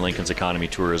returning Lincoln's economy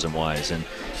tourism-wise, and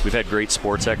we've had great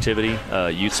sports activity.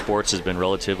 Youth sports has been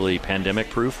relatively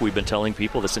pandemic-proof. We've been telling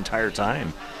people this entire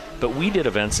time. But we did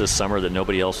events this summer that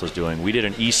nobody else was doing. We did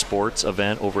an esports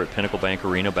event over at Pinnacle Bank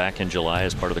Arena back in July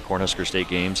as part of the Cornhusker State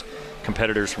Games.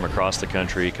 Competitors from across the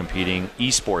country competing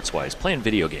esports-wise, playing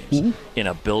video games in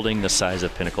a building the size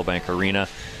of Pinnacle Bank Arena,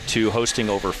 to hosting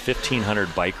over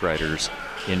 1,500 bike riders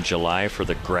in July for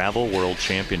the Gravel World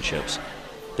Championships.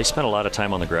 They spent a lot of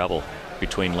time on the gravel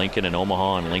between Lincoln and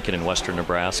Omaha and Lincoln and western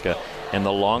Nebraska. And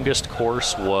the longest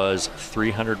course was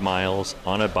 300 miles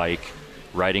on a bike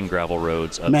riding gravel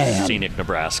roads of scenic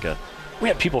Nebraska. We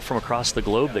had people from across the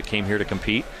globe that came here to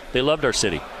compete. They loved our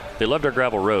city. They loved our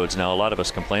gravel roads. Now, a lot of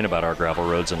us complain about our gravel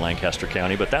roads in Lancaster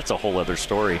County, but that's a whole other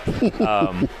story.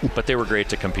 But they were great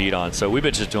to compete on. So we've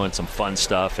been just doing some fun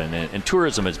stuff, and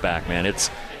tourism is back, man. It's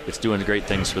doing great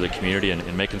things for the community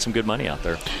and making some good money out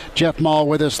there. Jeff Maul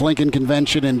with us, Lincoln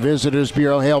Convention and Visitors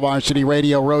Bureau, Hail Varsity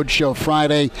Radio Roadshow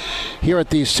Friday here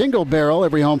at the Single Barrel.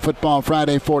 Every home football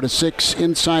Friday, 4 to 6.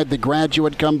 Inside the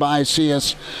Graduate, come by, see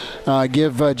us.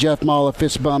 Give Jeff Maul a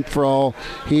fist bump for all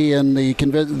he and the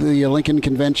Lincoln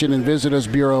Convention and Visitors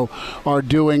Bureau are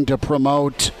doing to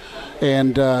promote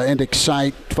and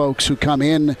excite folks who come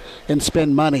in and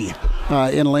spend money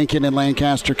in Lincoln and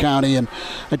Lancaster County. And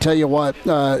I tell you what,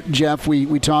 Jeff,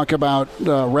 we talk about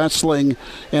wrestling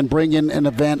and bring in an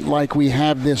event like we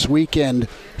have this weekend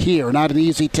here. Not an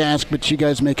easy task, but you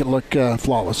guys make it look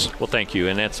flawless. Well, thank you,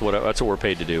 and that's what we're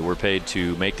paid to do. We're paid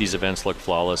to make these events look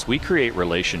flawless. We create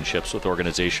relationships with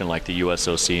organizations like the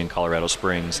USOC in Colorado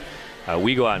Springs.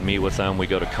 We go out and meet with them. We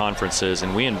go to conferences,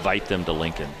 and we invite them to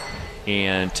Lincoln.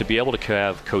 And to be able to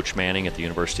have Coach Manning at the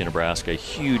University of Nebraska, a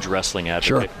huge wrestling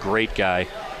advocate, great guy,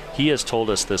 he has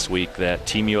told us this week that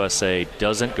Team USA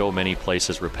doesn't go many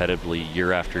places repetitively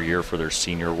year after year for their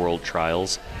senior world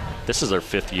trials. This is their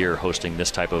 5th year hosting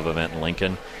this type of event in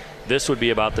Lincoln. This would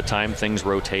be about the time things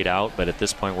rotate out, but at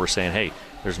this point we're saying, hey,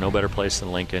 there's no better place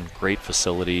than Lincoln, great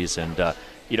facilities, and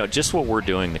just what we're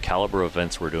doing, the caliber of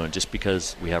events we're doing, just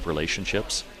because we have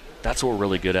relationships, that's what we're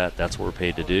really good at, that's what we're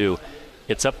paid to do.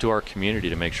 It's up to our community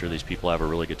to make sure these people have a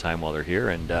really good time while they're here,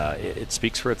 and it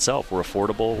speaks for itself. We're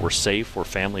affordable, we're safe, we're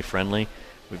family-friendly.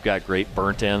 We've got great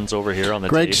burnt ends over here on the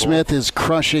Greg table. Smith is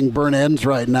crushing burnt ends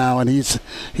right now, and he's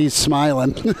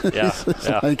smiling. Yeah,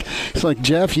 it's like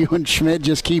Jeff, you and Schmidt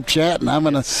just keep chatting. I'm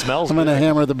gonna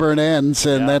hammer the burnt ends,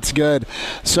 and that's good.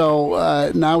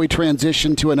 So now we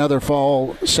transition to another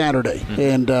fall Saturday,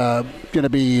 and going to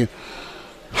be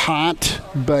hot.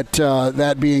 But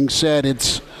that being said,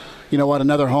 it's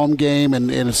another home game, and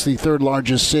it's the 3rd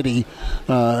largest city.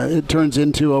 It turns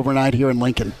into overnight here in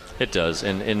Lincoln. It does,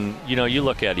 and you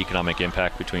look at economic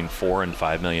impact between $4 and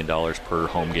 $5 million per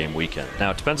home game weekend.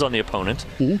 Now, it depends on the opponent,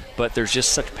 but there's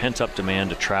just such pent-up demand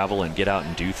to travel and get out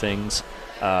and do things.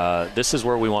 This is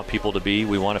where we want people to be.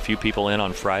 We want a few people in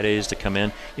on Fridays to come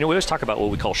in. We always talk about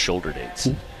what we call shoulder dates.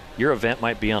 Your event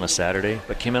might be on a Saturday,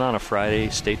 but come in on a Friday,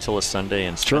 stay till a Sunday,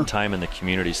 and spend time in the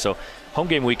community. So home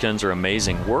game weekends are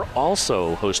amazing. We're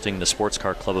also hosting the Sports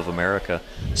Car Club of America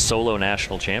Solo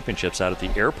National Championships out at the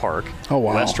Air Park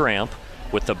West Ramp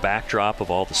with the backdrop of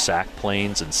all the SAC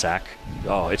planes and SAC.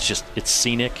 Oh, it's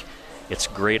scenic. It's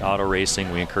great auto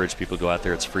racing. We encourage people to go out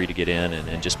there. It's free to get in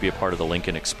and just be a part of the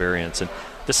Lincoln experience. And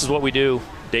this is what we do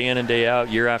day in and day out,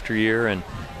 year after year. And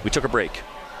we took a break.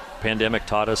 Pandemic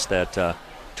taught us that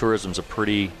tourism's a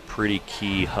pretty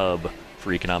key hub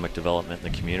for economic development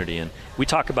in the community. And we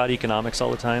talk about economics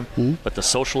all the time, but the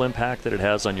social impact that it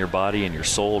has on your body and your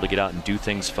soul to get out and do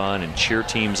things fun and cheer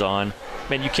teams on,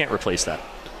 man, you can't replace that.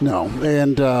 No,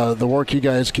 and the work you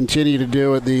guys continue to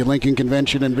do at the Lincoln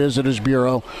Convention and Visitors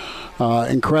Bureau,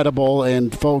 incredible,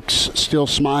 and folks still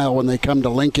smile when they come to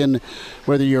Lincoln,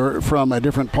 whether you're from a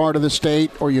different part of the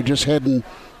state or you're just heading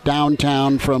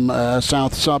downtown from a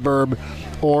south suburb,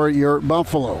 or you're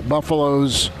Buffalo.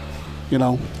 Buffalo's,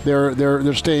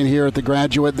 they're staying here at the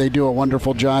Graduate. They do a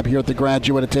wonderful job here at the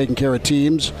Graduate of taking care of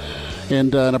teams.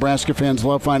 And Nebraska fans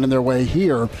love finding their way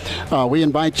here. We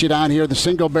invite you down here, the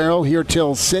Single Barrel, here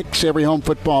till 6, every home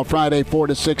football Friday, 4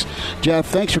 to 6. Jeff,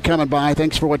 thanks for coming by.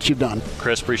 Thanks for what you've done.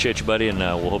 Chris, appreciate you, buddy, and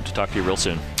we'll hope to talk to you real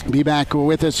soon. Be back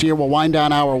with us here. We'll wind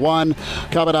down hour 1.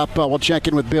 Coming up, we'll check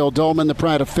in with Bill Dolman, the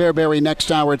pride of Fairbury. Next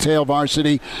hour, it's Hail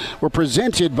Varsity. We're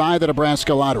presented by the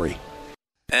Nebraska Lottery.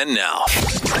 And now,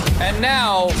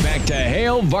 back to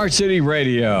Hail Varsity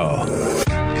Radio.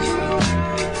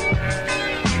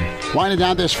 Winding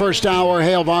down this first hour,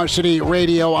 Hail Varsity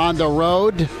Radio on the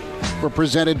road. We're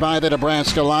presented by the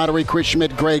Nebraska Lottery. Chris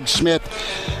Schmidt, Greg Smith.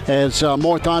 As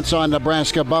more thoughts on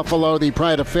Nebraska Buffalo, the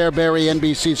pride of Fairbury.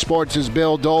 NBC Sports'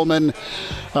 Bill Dolman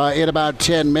in about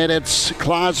 10 minutes.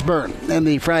 Clausburn and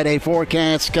the Friday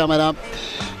forecast coming up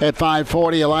at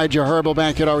 5:40. Elijah Herbel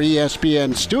back at our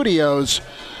ESPN studios.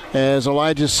 As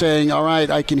Elijah's saying, all right,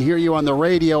 I can hear you on the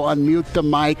radio. Unmute the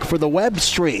mic for the web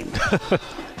stream.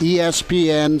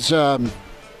 ESPN's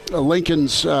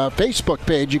Lincoln's Facebook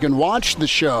page. You can watch the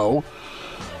show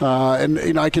And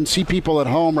you know, I can see people at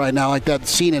home right now, like that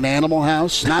scene in Animal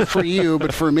House. Not for you,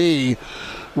 but for me.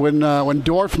 When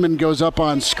Dorfman goes up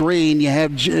on screen, you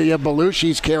have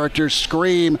Belushi's characters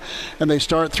scream, and they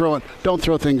start throwing. Don't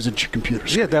throw things at your computer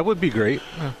screen. Yeah, that would be great.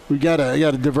 Yeah. We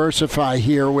gotta diversify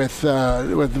here with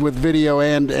video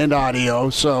and audio.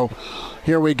 So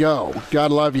here we go.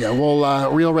 God love you.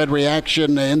 We'll Real Red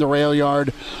Reaction in the rail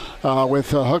yard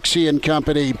with Hooksy and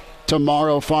company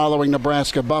tomorrow following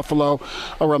Nebraska-Buffalo.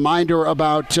 A reminder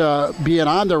about being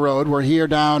on the road. We're here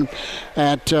down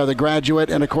at the Graduate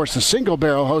and, of course, the Single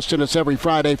Barrel hosting us every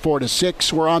Friday 4 to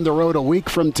 6. We're on the road a week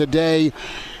from today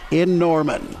in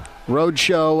Norman.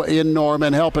 Roadshow in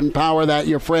Norman, helping power that.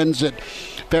 Your friends at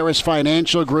Ferris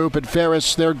Financial Group. At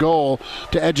Ferris, their goal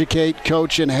to educate,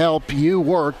 coach, and help you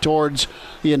work towards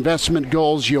the investment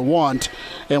goals you want.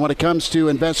 And when it comes to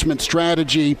investment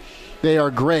strategy, they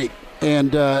are great.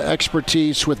 And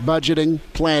expertise with budgeting,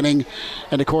 planning,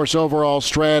 and, of course, overall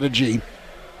strategy.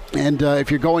 And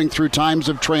if you're going through times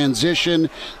of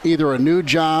transition, either a new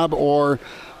job or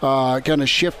kind of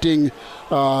shifting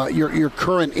your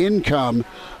current income,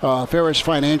 Ferris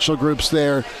Financial Group's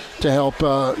there to help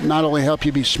not only help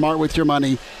you be smart with your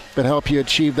money, but help you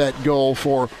achieve that goal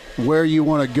for where you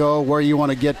want to go, where you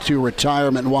want to get to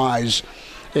retirement-wise.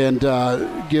 And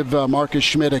give Marcus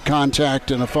Schmidt a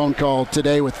contact and a phone call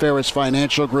today with Ferris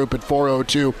Financial Group at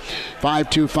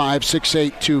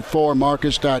 402-525-6824,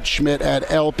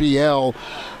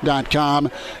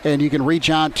 marcus.schmidt@lpl.com. And you can reach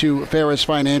out to Ferris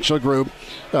Financial Group.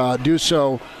 Do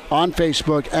so on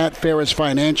Facebook at Ferris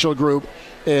Financial Group.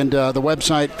 And the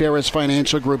website,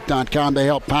 ferrisfinancialgroup.com. They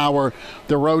help power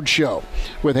the road show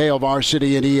with Hail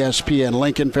Varsity and ESPN.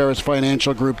 Lincoln,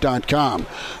 ferrisfinancialgroup.com.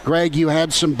 Greg, you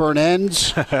had some burn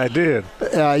ends. I did.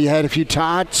 You had a few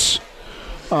tots.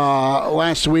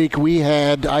 Last week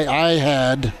I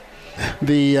had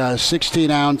the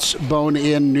 16-ounce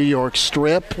bone-in New York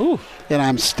strip. Ooh. And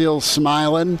I'm still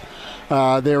smiling.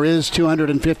 There is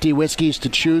 250 whiskeys to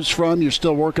choose from. You're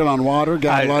still working on water.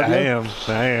 God love you. I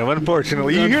am.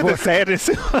 Unfortunately, you hear the sadness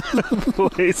in the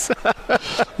voice.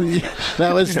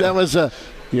 that was a.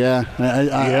 Yeah,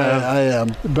 I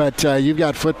am. But you've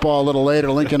got football a little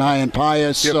later, Lincoln High and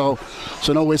Pius. Yep.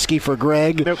 So no whiskey for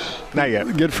Greg. Nope, not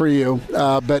yet. Good for you.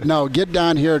 But no, get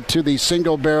down here to the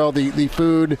Single Barrel, the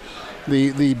food,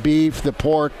 the beef, the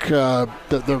pork,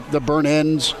 the burn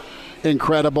ends,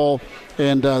 incredible.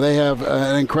 And they have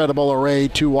an incredible array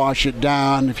to wash it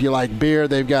down. If you like beer,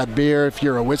 they've got beer. If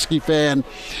you're a whiskey fan,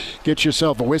 get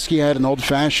yourself a whiskey. I had an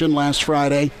old-fashioned last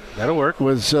Friday. That'll work.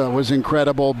 Was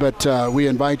incredible. But we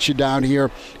invite you down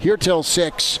here till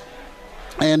 6.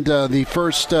 And the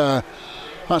first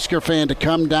Husker fan to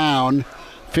come down,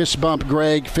 fist bump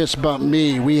Greg, fist bump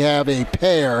me. We have a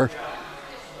pair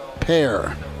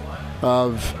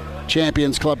of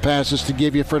Champions Club passes to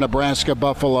give you for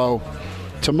Nebraska-Buffalo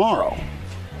tomorrow.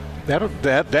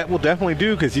 That will definitely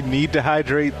do, because you need to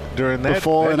hydrate during that.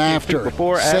 Before and after.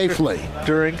 Safely.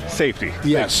 During safety.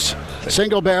 Yes.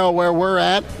 Single Barrel where we're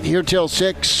at, here till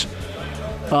 6.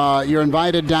 You're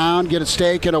invited down, get a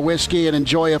steak and a whiskey, and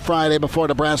enjoy a Friday before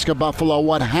Nebraska-Buffalo.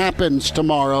 What happens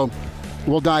tomorrow?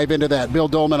 We'll dive into that. Bill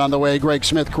Dolman on the way, Greg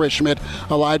Smith, Chris Schmidt,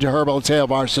 Elijah Herbal. It's Hail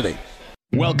Varsity.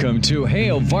 Welcome to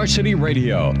Hail Varsity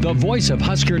Radio, the voice of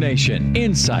Husker Nation.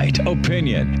 Insight,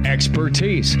 opinion,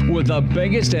 expertise, with the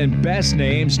biggest and best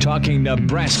names talking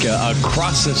Nebraska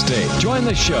across the state. Join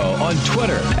the show on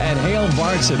Twitter at Hail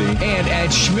Varsity and at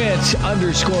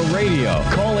Schmidt_radio.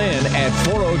 Call in at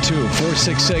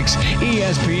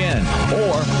 402-466-ESPN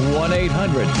or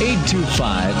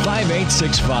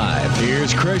 1-800-825-5865.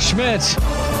 Here's Chris Schmidt.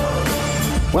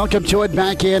 Welcome to it.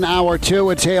 Back in Hour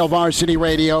 2. It's Hail Varsity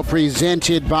Radio,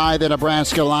 presented by the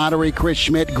Nebraska Lottery. Chris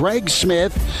Schmidt, Greg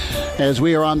Smith, as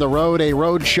we are on the road. A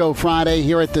road show Friday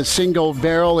here at the Single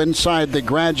Barrel inside the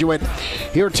Graduate.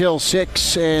 Here till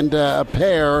 6, and a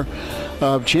pair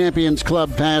of Champions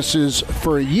Club passes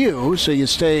for you, so you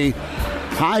stay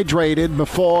hydrated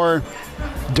before,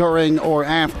 during, or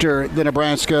after the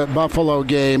Nebraska-Buffalo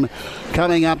game.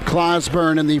 Coming up,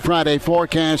 Clausburn in the Friday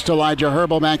forecast. Elijah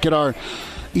Herbal back at our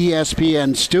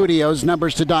ESPN studios.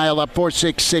 Numbers to dial up: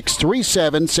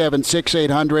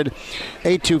 466-3776,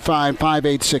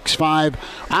 825-5865.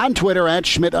 On Twitter at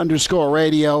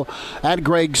Schmidt_radio, at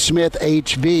Greg Smith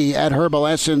HV, at Herbal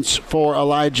Essence for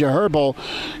Elijah Herbal.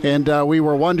 And we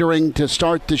were wondering to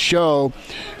start the show,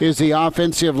 is the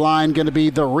offensive line going to be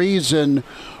the reason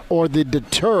or the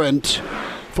deterrent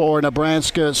for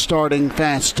Nebraska starting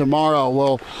fast tomorrow.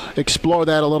 We'll explore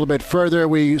that a little bit further.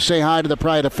 We say hi to the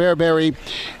pride of Fairbury,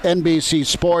 NBC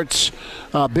Sports.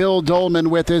 Bill Dolman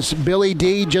with us. Billy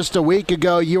D, just a week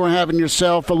ago, you were having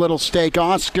yourself a little steak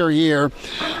Oscar here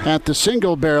at the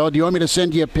Single Barrel. Do you want me to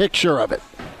send you a picture of it?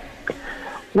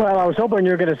 Well, I was hoping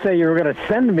you were going to say you were going to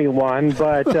send me one,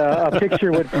 but a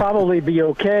picture would probably be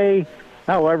okay.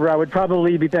 However, I would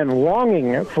probably be then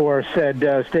longing for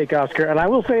said steak Oscar. And I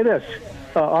will say this,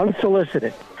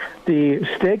 unsolicited. The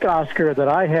steak Oscar that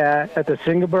I had at the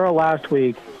Single Barrel last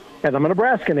week, and I'm a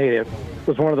Nebraska native,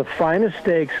 was one of the finest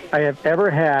steaks I have ever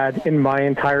had in my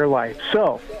entire life.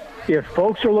 So, if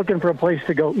folks are looking for a place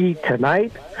to go eat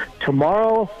tonight,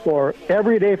 tomorrow, or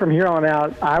every day from here on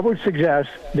out, I would suggest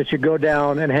that you go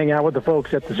down and hang out with the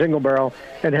folks at the Single Barrel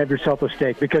and have yourself a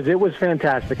steak, because it was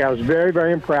fantastic. I was very,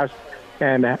 very impressed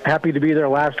and happy to be there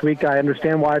last week. I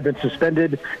understand why I've been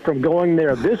suspended from going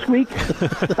there this week.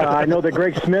 I know that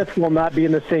Greg Smith will not be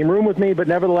in the same room with me, but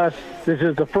nevertheless, this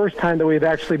is the first time that we've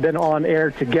actually been on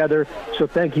air together, so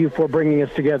thank you for bringing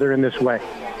us together in this way.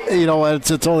 You know,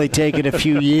 it's only taken a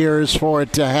few years for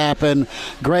it to happen.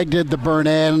 Greg did the burn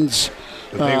ends.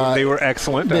 They were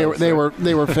excellent. They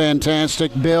were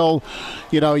fantastic. Bill,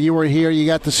 you know, you were here. You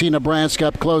got to see Nebraska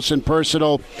up close and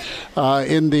personal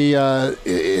in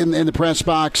the press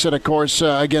box, and of course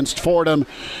against Fordham.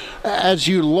 As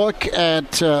you look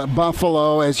at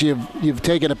Buffalo, as you've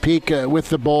taken a peek with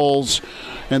the Bulls,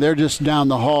 and they're just down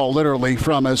the hall, literally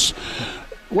from us.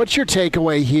 What's your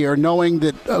takeaway here, knowing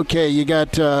that, okay, you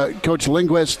got Coach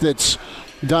Linguist that's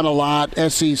done a lot,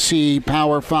 SEC,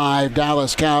 Power 5,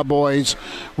 Dallas Cowboys,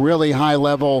 really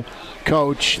high-level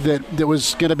coach that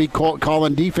was going to be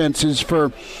calling defenses for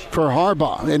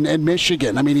Harbaugh and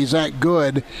Michigan. I mean, he's that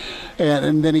good.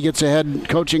 And then he gets a head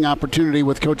coaching opportunity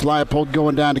with Coach Leipold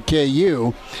going down to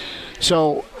KU.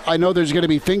 So I know there's going to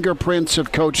be fingerprints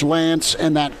of Coach Lance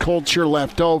and that culture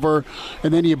left over,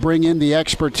 and then you bring in the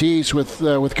expertise with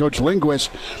Coach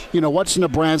Linguist. You know, what's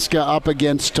Nebraska up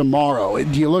against tomorrow?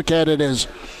 Do you look at it as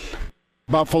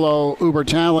Buffalo uber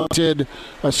talented,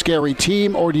 a scary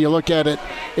team, or do you look at it,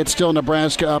 it's still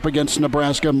Nebraska up against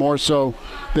Nebraska more so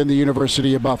than the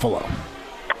University of Buffalo?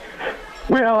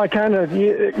 Well, I kind of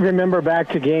remember back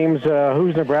to games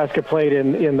who's Nebraska played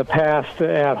in the past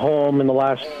at home in the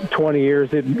last 20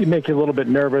 years. It makes you a little bit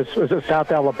nervous. South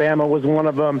Alabama was one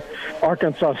of them.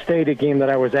 Arkansas State, a game that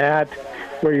I was at,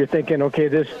 where you're thinking, okay,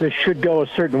 this should go a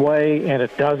certain way, and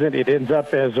it doesn't. It ends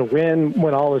up as a win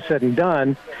when all is said and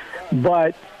done.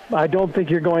 But I don't think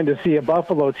you're going to see a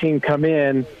Buffalo team come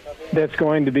in that's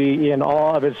going to be in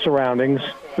awe of its surroundings.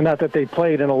 Not that they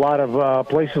played in a lot of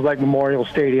places like Memorial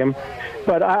Stadium.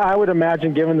 But I would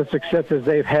imagine, given the successes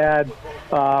they've had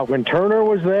when Turner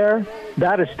was there,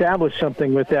 that established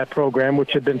something with that program,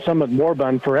 which had been somewhat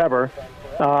moribund forever.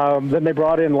 Then they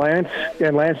brought in Lance,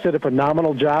 and Lance did a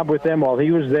phenomenal job with them while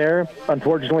he was there.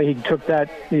 Unfortunately,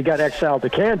 he got exiled to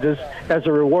Kansas as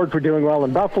a reward for doing well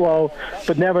in Buffalo.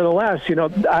 But nevertheless, you know,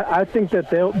 I think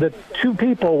that the two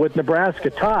people with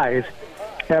Nebraska ties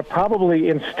have probably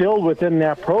instilled within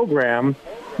that program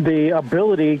the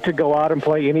ability to go out and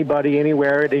play anybody,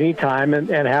 anywhere, at any time, and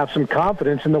have some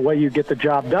confidence in the way you get the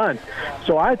job done.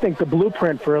 So I think the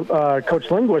blueprint for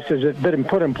Coach Linguist has been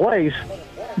put in place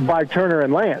by Turner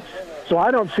and Lance. So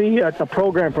I don't see a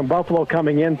program from Buffalo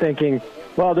coming in thinking,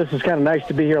 well, this is kind of nice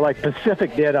to be here, like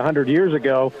Pacific did 100 years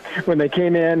ago when they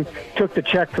came in, took the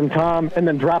check from Tom, and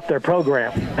then dropped their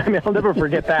program. I mean, I'll never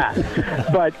forget that.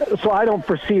 But so I don't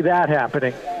foresee that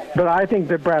happening. But I think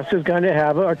that Nebraska is going to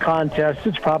have a contest.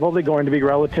 It's probably going to be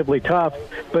relatively tough,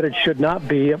 but it should not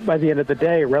be, by the end of the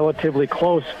day, relatively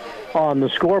close on the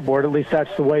scoreboard. At least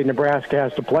that's the way Nebraska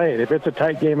has to play it. If it's a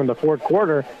tight game in the fourth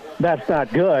quarter, that's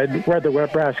not good, whether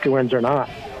Nebraska wins or not.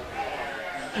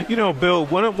 You know, Bill,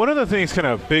 one of the things, kind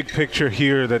of big picture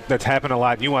here that's happened a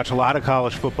lot, and you watch a lot of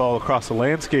college football across the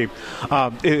landscape,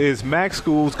 is MAC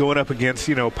schools going up against,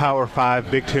 you know, Power 5,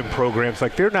 Big Ten programs.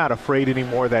 Like, they're not afraid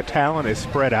anymore. That talent is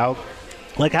spread out.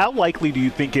 Like, how likely do you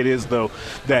think it is, though,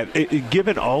 that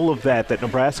given all of that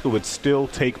Nebraska would still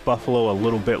take Buffalo a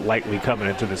little bit lightly coming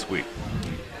into this week?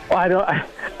 Well,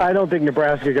 I don't think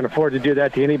Nebraska can afford to do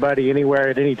that to anybody, anywhere,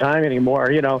 at any time anymore.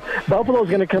 You know, Buffalo's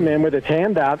going to come in with its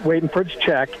hand out, waiting for its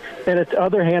check, and its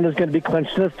other hand is going to be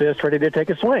clenched in a fist, ready to take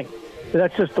a swing.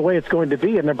 That's just the way it's going to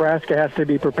be, and Nebraska has to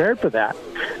be prepared for that.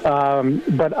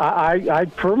 But I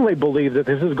firmly believe that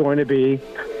this is going to be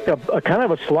a kind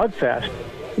of a slugfest,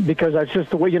 because that's just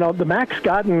the way, you know, the MAC's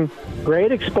gotten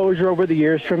great exposure over the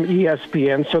years from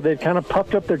ESPN, so they've kind of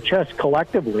puffed up their chest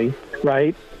collectively,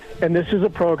 right? And this is a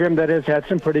program that has had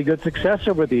some pretty good success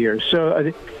over the years.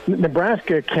 So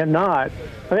Nebraska cannot.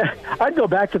 I'd go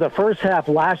back to the first half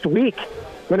last week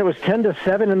when it was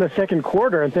 10-7 in the second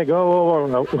quarter and think,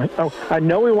 I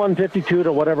know we won 52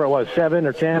 to whatever it was, 7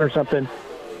 or 10 or something,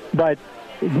 but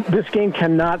this game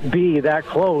cannot be that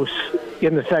close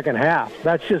in the second half.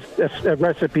 That's just a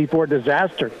recipe for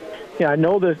disaster. Yeah, I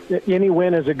know that any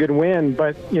win is a good win,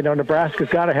 but, Nebraska's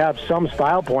got to have some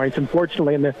style points.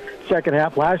 Unfortunately, in the second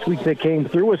half last week, they came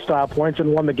through with style points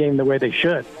and won the game the way they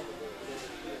should.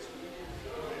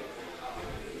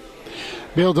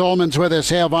 Bill Dolman's with us,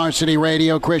 Hail Varsity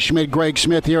Radio. Chris Schmidt, Greg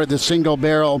Smith here at the Single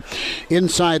Barrel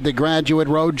inside the Graduate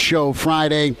Roadshow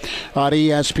Friday on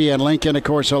ESPN Lincoln. Of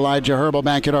course, Elijah Herbal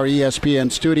back at our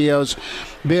ESPN studios.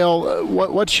 Bill,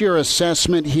 what's your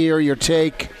assessment here, your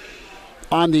take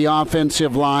on the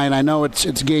offensive line? I know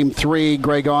it's game 3.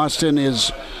 Greg Austin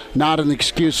is not an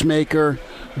excuse maker.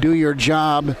 Do your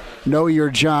job, know your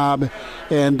job,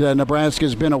 and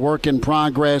Nebraska's been a work in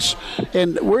progress.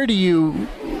 And where do you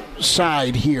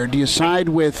side here? Do you side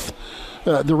with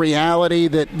the reality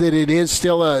that it is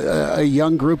still a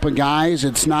young group of guys?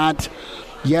 It's not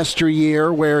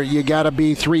yesteryear where you got to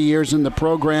be 3 years in the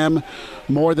program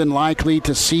more than likely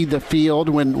to see the field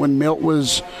when Milt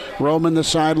was roaming the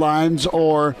sidelines,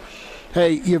 or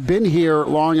hey, you've been here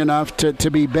long enough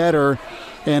to be better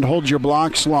and hold your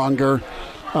blocks longer.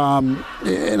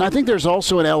 And I think there's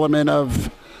also an element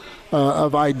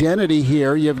of identity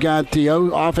here. You've got the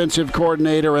offensive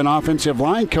coordinator and offensive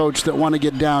line coach that want to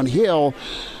get downhill,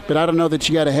 but I don't know that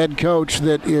you got a head coach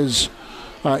that is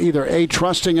either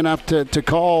trusting enough to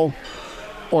call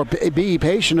or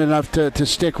patient enough to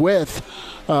stick with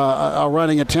a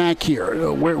running attack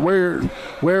here.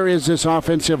 Where is this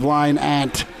offensive line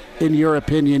at, in your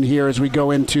opinion, here as we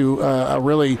go into a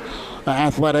really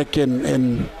athletic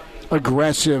and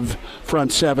aggressive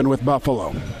front seven with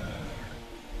Buffalo?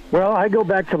 Well, I go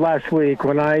back to last week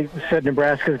when I said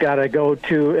Nebraska's got to go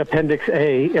to Appendix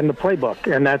A in the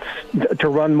playbook, and that's to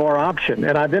run more option.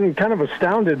 And I've been kind of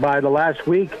astounded by the last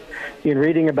week in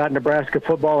reading about Nebraska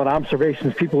football and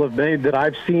observations people have made that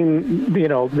I've seen,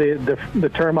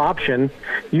 the term option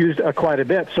used quite a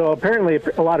bit. So apparently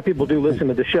a lot of people do listen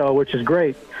to the show, which is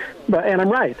great. And I'm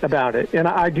right about it. And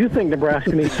I do think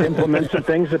Nebraska needs to implement some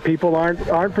things that people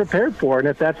aren't prepared for. And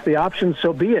if that's the option,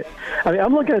 so be it. I mean,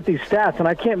 I'm looking at these stats, and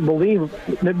I can't believe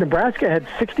that Nebraska had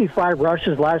 65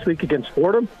 rushes last week against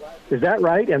Fordham. Is that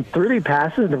right? And 30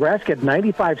 passes. Nebraska had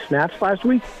 95 snaps last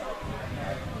week.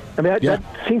 I mean, that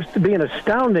seems to be an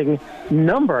astounding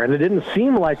number, and it didn't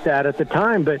seem like that at the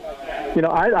time. But,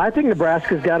 I think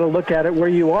Nebraska's got to look at it where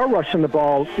you are rushing the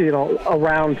ball,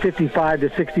 around 55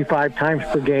 to 65 times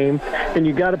per game, and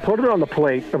you got to put it on the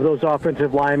plate of those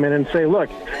offensive linemen and say, look,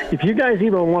 if you guys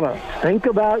even want to think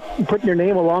about putting your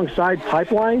name alongside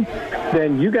Pipeline,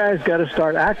 then you guys got to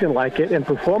start acting like it and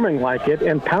performing like it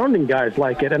and pounding guys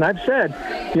like it. And I've said,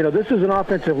 this is an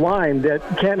offensive line that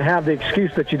can't have the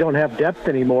excuse that you don't have depth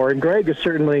anymore. And Greg has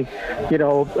certainly,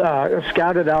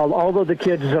 scouted out all of the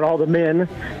kids and all the men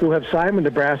who have signed with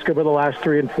Nebraska over the last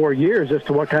 3 and 4 years as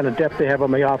to what kind of depth they have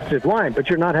on the offensive line. But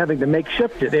you're not having to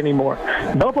makeshift it anymore.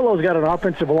 Buffalo's got an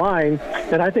offensive line,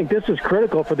 and I think this is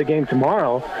critical for the game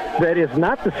tomorrow, that is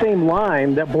not the same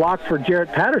line that blocked for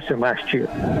Jarrett Patterson last year.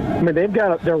 I mean, they've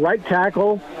got their right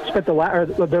tackle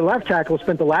their left tackle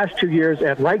spent the last 2 years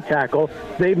at right tackle.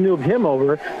 They've moved him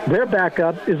over. Their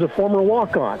backup is a former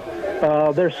walk-on.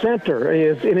 Their center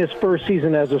is in his first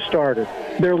season as a starter.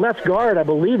 Their left guard, I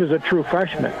believe, is a true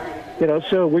freshman.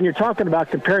 So when you're talking about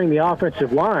comparing the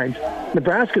offensive lines,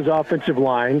 Nebraska's offensive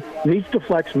line needs to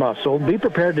flex muscle, be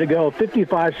prepared to go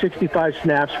 55, 65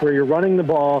 snaps where you're running the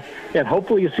ball, and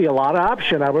hopefully you see a lot of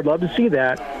option. I would love to see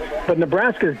that. But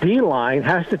Nebraska's D-line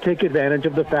has to take advantage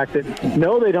of the fact that,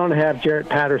 no, they don't have Jarrett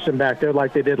Patterson back there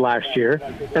like they did last year,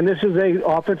 and this is an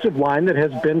offensive line that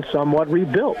has been somewhat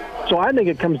rebuilt. So I think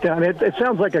it comes down, it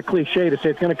sounds like a cliche to say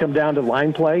it's going to come down to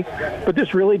line play, but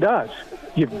this really does.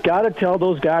 You've got to tell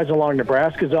those guys along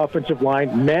Nebraska's offensive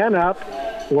line, man up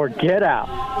or get out.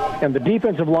 And the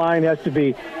defensive line has to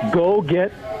be go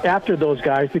get after those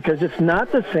guys, because it's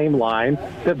not the same line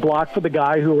that blocked for the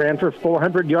guy who ran for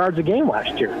 400 yards a game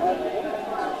last year.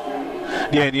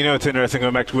 Yeah, and it's interesting,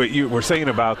 going back to what you were saying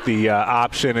about the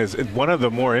option, is one of the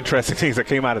more interesting things that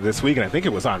came out of this week, and I think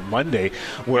it was on Monday,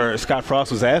 where Scott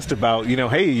Frost was asked about,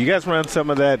 hey, you guys run some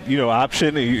of that,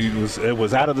 option. It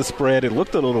was out of the spread. It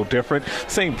looked a little different.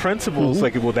 Same principles. Mm-hmm.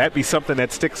 Like, will that be something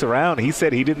that sticks around? He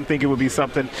said he didn't think it would be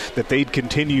something that they'd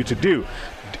continue to do.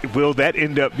 will that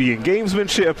end up being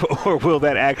gamesmanship, or will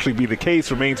that actually be the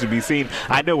case? Remains to be seen.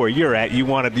 I know where you're at. You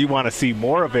want to see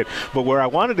more of it, but where I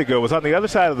wanted to go was on the other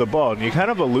side of the ball, and you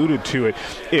kind of alluded to it.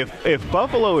 If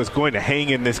Buffalo is going to hang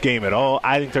in this game at all,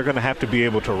 I think they're going to have to be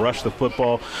able to rush the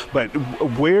football. But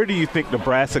where do you think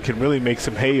Nebraska can really make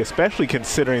some hay, especially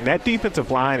considering that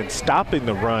defensive line and stopping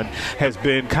the run has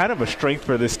been kind of a strength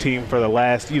for this team for the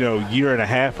last year and a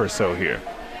half or so here?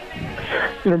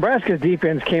 Nebraska's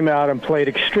defense came out and played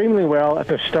extremely well at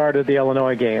the start of the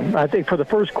Illinois game, I think, for the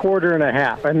first quarter and a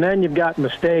half. And then you've got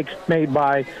mistakes made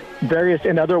by various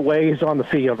in other ways on the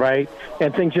field, right?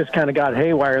 And things just kind of got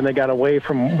haywire, and they got away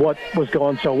from what was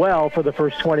going so well for the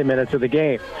first 20 minutes of the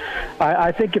game.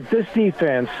 I think if this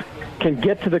defense can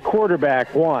get to the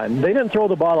quarterback, they didn't throw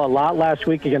the ball a lot last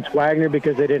week against Wagner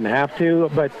because they didn't have to,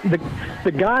 but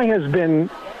the guy has been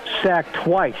sacked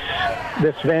twice,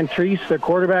 this Van Treese, their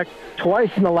quarterback,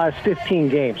 twice in the last 15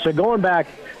 games. So going back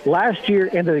last year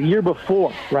into the year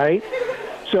before, right?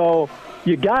 So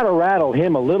you got to rattle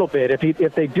him a little bit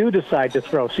if they do decide to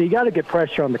throw. So you got to get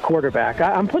pressure on the quarterback.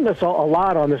 I'm putting this a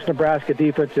lot on this Nebraska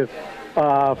defensive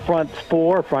front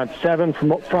four, front seven,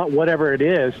 front whatever it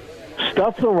is.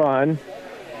 Stuff the run.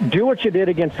 Do what you did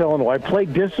against Illinois. Play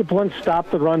discipline,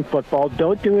 stop the run football.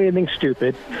 Don't do anything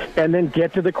stupid, and then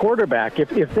get to the quarterback.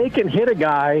 If they can hit a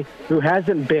guy who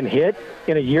hasn't been hit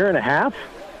in a year and a half,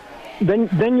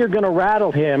 then you're going to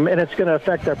rattle him, and it's going to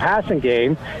affect their passing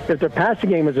game. If their passing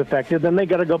game is affected, then they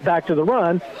got to go back to the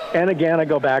run. And again, I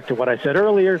go back to what I said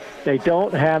earlier. They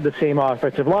don't have the same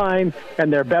offensive line,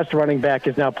 and their best running back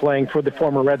is now playing for the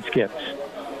former Redskins.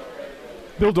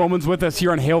 Bill Dolman's with us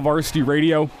here on Hail Varsity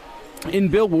Radio.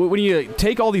 And, Bill, when you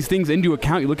take all these things into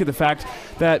account, you look at the fact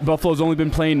that Buffalo's only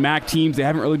been playing MAC teams. They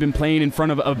haven't really been playing in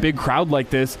front of a big crowd like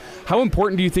this. How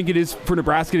important do you think it is for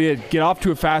Nebraska to get off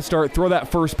to a fast start, throw that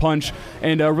first punch,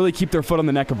 and really keep their foot on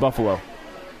the neck of Buffalo?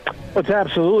 Well, it's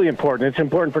absolutely important. It's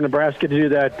important for Nebraska to do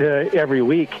that every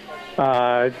week.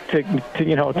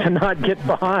 To not get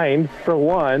behind, for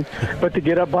one, but to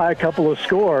get up by a couple of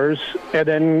scores and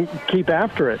then keep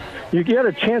after it. You get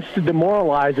a chance to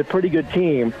demoralize a pretty good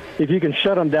team if you can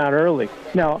shut them down early.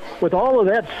 Now, with all of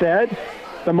that said,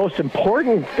 the most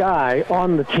important guy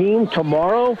on the team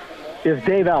tomorrow is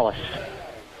Dave Ellis.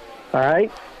 All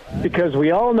right? Because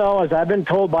we all know, as I've been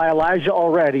told by Elijah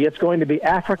already, it's going to be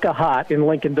Africa hot in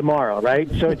Lincoln tomorrow, right?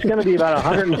 So it's going to be about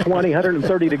 120,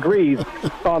 130 degrees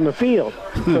on the field.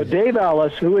 So Dave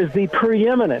Ellis, who is the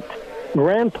preeminent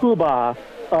grand poobah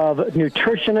of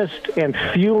nutritionists and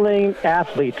fueling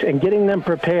athletes and getting them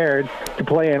prepared to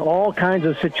play in all kinds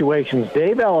of situations,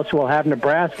 Dave Ellis will have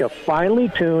Nebraska finely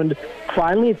tuned,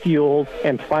 finely fueled,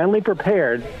 and finally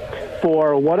prepared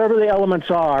for whatever the elements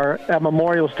are at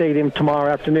Memorial Stadium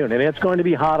tomorrow afternoon, and it's going to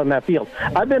be hot on that field.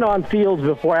 I've been on fields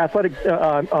before,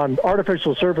 on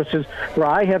artificial surfaces, where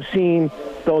I have seen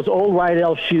those old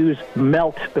Rydell shoes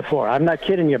melt before. I'm not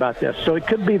kidding you about this. So it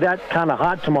could be that kind of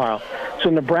hot tomorrow.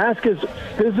 So Nebraska's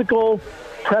physical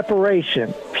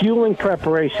preparation, fueling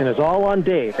preparation is all on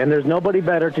Dave, and there's nobody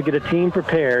better to get a team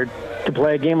prepared to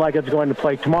play a game like it's going to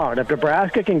play tomorrow. And if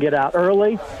Nebraska can get out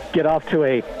early, get off to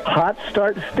a hot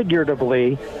start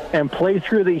figuratively, and play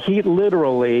through the heat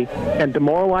literally, and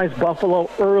demoralize Buffalo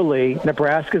early,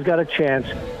 Nebraska's got a chance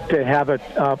to have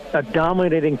a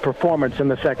dominating performance in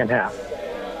the second half.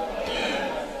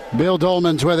 Bill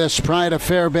Dolman's with us, Pride of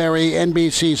Fairbury,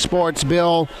 NBC Sports.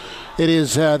 Bill, it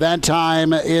is that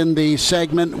time in the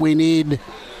segment. We need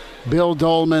Bill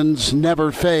Dolman's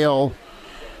never fail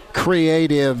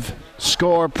creative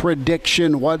score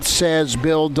prediction. What says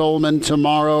Bill Dolman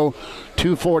tomorrow?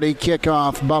 2:40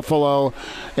 kickoff, Buffalo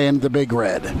and the Big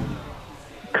Red.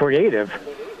 Creative?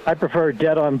 I prefer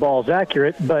dead on balls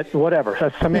accurate, but whatever.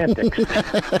 That's semantics.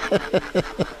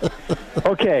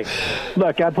 Okay.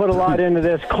 Look, I put a lot into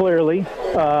this clearly,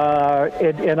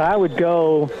 and I would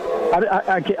go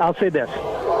I'll say this.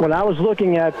 When I was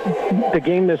looking at the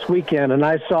game this weekend and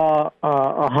I saw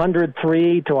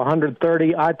 103 to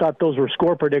 130, I thought those were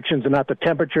score predictions and not the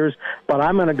temperatures, but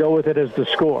I'm going to go with it as the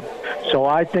score. So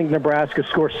I think Nebraska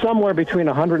scores somewhere between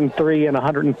 103 and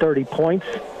 130 points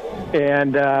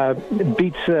and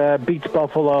beats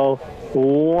Buffalo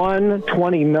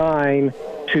 129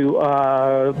 to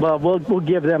we'll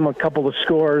give them a couple of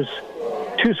scores,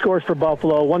 2 scores for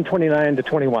Buffalo, 129 to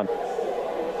 21.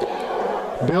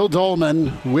 Bill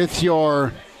Dolman with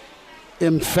your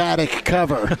emphatic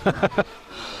cover.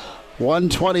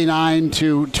 129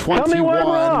 to 21. Tell me where I'm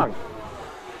wrong.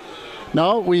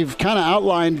 No, we've kind of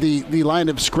outlined the line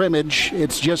of scrimmage.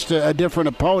 It's just a different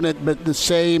opponent, but the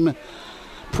same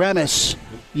premise.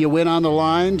 You win on the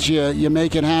lines, you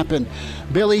make it happen.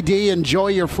 Billy D, enjoy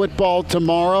your football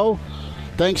tomorrow.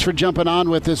 Thanks for jumping on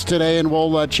with us today, and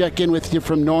we'll check in with you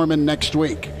from Norman next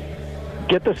week.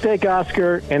 Get the steak,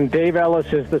 Oscar, and Dave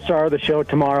Ellis is the star of the show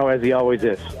tomorrow, as he always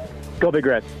is. Go Big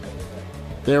Red.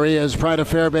 There he is, Pride of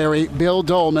Fairbury, Bill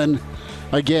Dolman.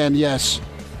 Again, yes,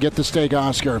 get the steak,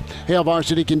 Oscar. Hail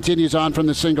Varsity continues on from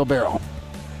the Single Barrel.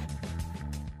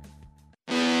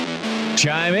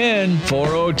 Chime in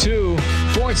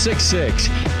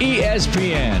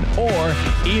 402-466-ESPN or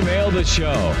email the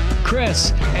show,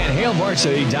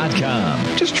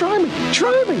 Chris@HailVarsity.com. Just try me.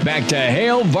 Back to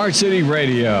Hail Varsity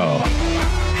Radio.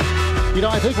 You know,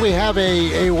 I think we have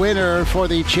a winner for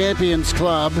the Champions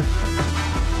Club,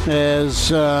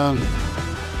 as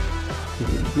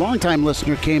longtime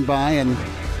listener came by and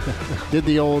did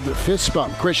the old fist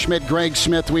bump. Chris Schmidt, Greg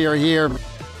Smith, we are here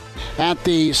at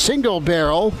the Single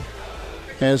Barrel,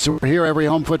 as we're here every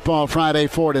Home Football Friday,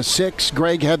 4 to 6.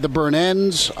 Greg had the burn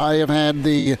ends. I have had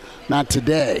the, not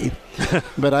today,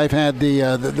 but I've had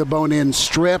the bone-in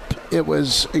strip. It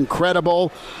was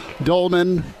incredible.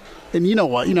 Dolman, and you know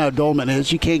what? You know how Dolman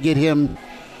is. You can't get him,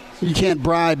 you can't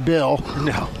bribe Bill.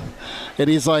 No. And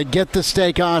he's like, get the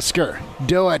steak, Oscar.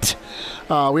 Do it.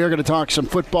 We are going to talk some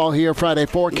football here. Friday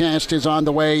forecast is on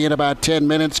the way in about 10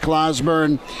 minutes.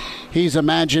 Clausburn, he's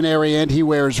imaginary and he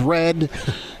wears red.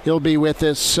 He'll be with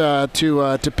us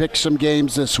to pick some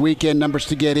games this weekend. Numbers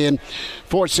to get in,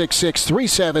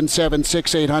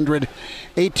 466-377-6800,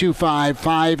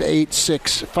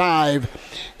 825-5865.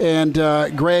 And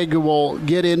Greg will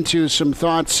get into some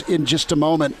thoughts in just a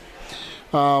moment.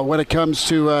 When it comes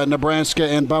to Nebraska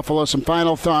and Buffalo, some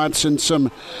final thoughts and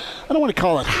some, I don't want to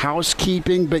call it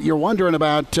housekeeping, but you're wondering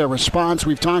about response.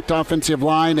 We've talked offensive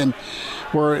line, and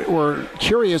we're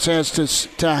curious as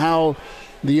to how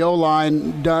the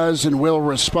O-line does and will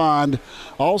respond.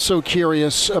 Also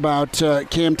curious about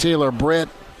Cam Taylor-Britt,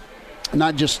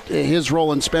 not just his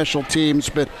role in special teams,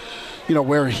 but you know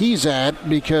where he's at,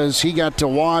 because he got to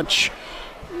watch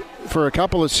for a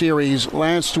couple of series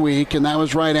last week, and that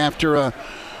was right after a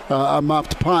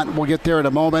muffed punt. We'll get there in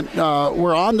a moment.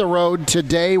 We're on the road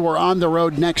today. We're on the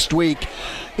road next week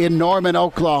in Norman,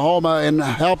 Oklahoma, and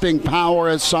helping power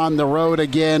us on the road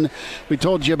again. We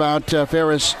told you about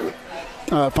Ferris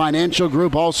Financial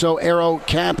Group, also Arrow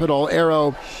Capital.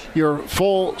 Arrow, your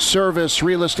full-service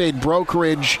real estate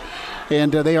brokerage,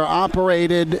 and they are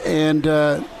operated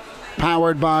and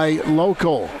powered by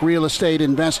local real estate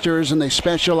investors, and they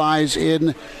specialize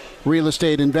in real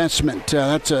estate investment.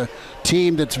 That's a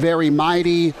team that's very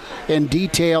mighty and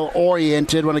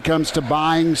detail-oriented when it comes to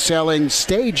buying, selling,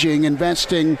 staging,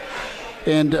 investing,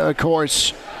 and, of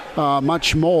course,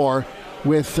 much more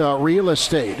with real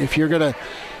estate. If you're going to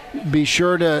be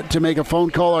sure to make a phone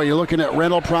call, are you looking at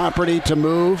rental property to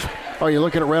move? Are you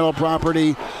looking at rental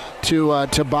property to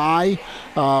buy?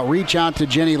 Reach out to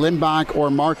Jenny Lindbach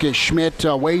or Marcus Schmidt.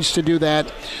 Ways to do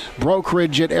that.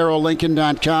 Brokerage at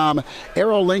arrowlincoln.com.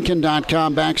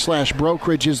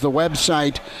 arrowlincoln.com/brokerage is the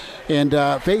website. And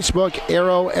Facebook,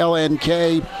 Arrow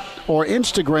LNK, or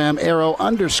Instagram,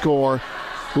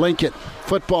 Arrow_Lincoln.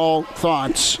 Football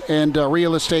thoughts and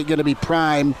real estate going to be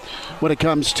prime when it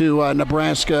comes to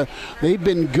Nebraska. They've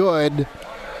been good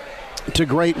to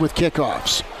great with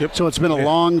kickoffs. Yep. So it's been a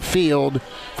long field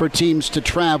for teams to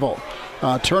travel.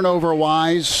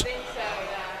 Turnover-wise,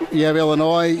 you have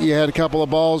Illinois. You had a couple of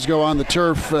balls go on the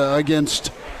turf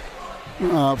against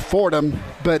Fordham,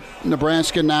 but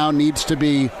Nebraska now needs to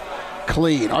be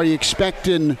clean. Are you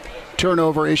expecting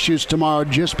turnover issues tomorrow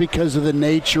just because of the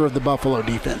nature of the Buffalo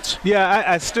defense? Yeah,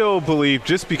 I still believe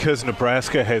just because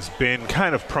Nebraska has been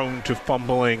kind of prone to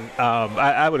fumbling,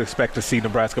 I would expect to see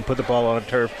Nebraska put the ball on the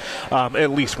turf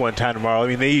at least one time tomorrow. I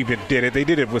mean, they even did it. They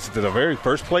did it with the very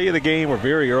first play of the game or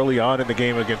very early on in the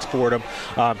game against Fordham,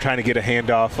 trying to get a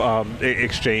handoff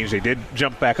exchange. They did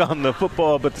jump back on the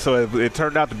football, but so it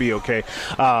turned out to be okay.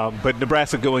 But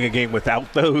Nebraska going a game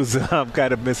without those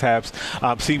kind of mishaps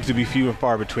seems to be few and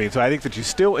far between. So I think that you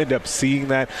still end up seeing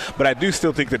that, but I do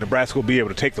still think that Nebraska will be able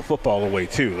to take the football away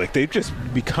too. Like, they've just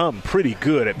become pretty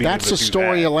good at being able to do that. That's the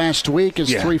story of last week,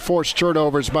 is 3 forced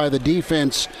turnovers by the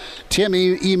defense. Tim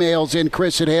emails in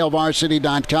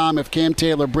Chris@HailVarsity.com. If Cam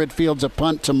Taylor-Britt fields a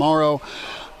punt tomorrow,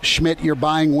 Schmidt, you're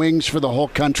buying wings for the whole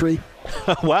country?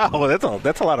 Wow,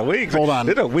 that's a lot of wings. Hold on.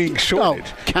 There's a wing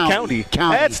shortage. County.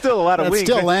 That's still a lot of wings.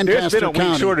 Still Lancaster There's been a wing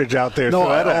County. shortage out there, so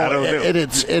I don't know.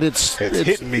 It's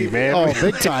hitting me, man. Oh,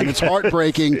 big time. It's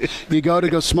heartbreaking. You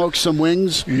go smoke some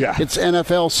wings. Yeah. It's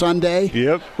NFL Sunday.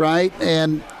 Yep. Right?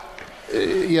 And,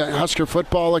 Husker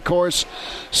football, of course.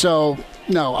 So,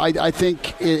 no, I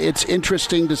think it's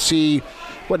interesting to see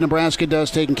what Nebraska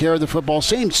does taking care of the football.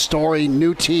 Same story,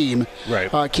 new team.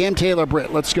 Right. Cam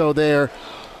Taylor-Britt, let's go there.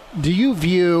 Do you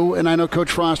view, and I know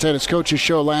Coach Frost had his coach's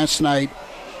show last night,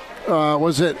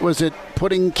 was it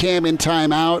putting Cam in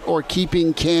timeout or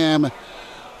keeping Cam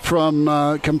from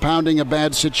compounding a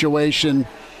bad situation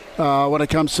when it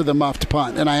comes to the muffed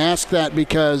punt? And I ask that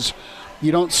because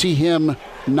you don't see him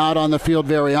not on the field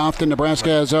very often. Nebraska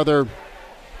has other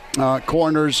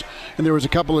corners, and there was a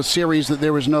couple of series that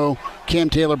there was no Cam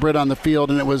Taylor-Britt on the field,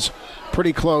 and it was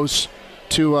pretty close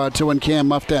to when Cam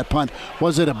muffed that punt.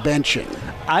 Was it a benching?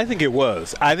 I think it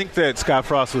was. I think that Scott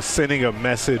Frost was sending a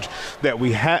message that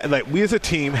we as a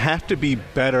team have to be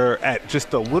better at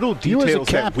just the little details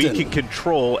that we can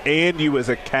control, and you as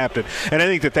a captain. And I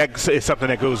think that is something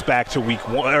that goes back to week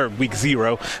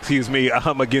 0,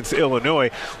 against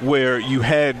Illinois, where you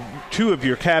had two of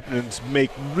your captains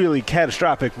make really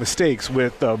catastrophic mistakes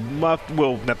with the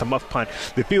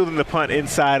fielding the punt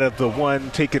inside of the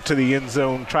one, take it to the end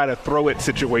zone, try to throw it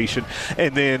situation,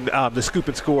 and then the scoop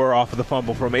and score off of the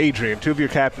fumble from Adrian. Two of your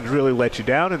captains really let you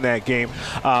down in that game,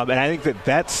 and I think that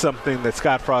that's something that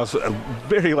Scott Frost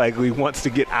very likely wants to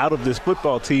get out of this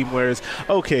football team, whereas,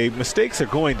 okay, mistakes are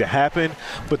going to happen,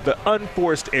 but the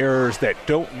unforced errors that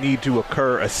don't need to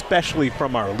occur, especially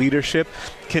from our leadership,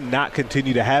 cannot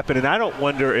continue to happen. And I don't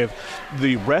wonder if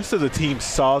the rest of the team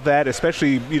saw that,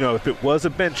 especially, if it was a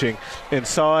benching, and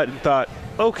saw it and thought,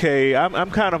 okay,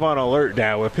 I'm kind of on alert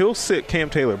now. If he'll sit Cam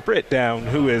Taylor-Britt down,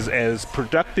 who is as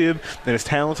productive and as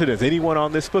talented as anyone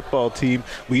on this football team,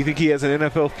 we think he has an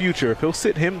NFL future. If he'll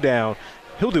sit him down,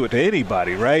 he'll do it to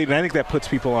anybody, right? And I think that puts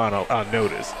people on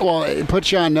notice. Well, it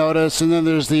puts you on notice, and then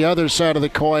there's the other side of the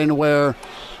coin where,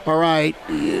 all right,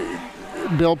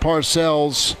 Bill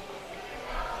Parcells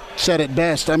said it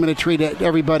best, I'm going to treat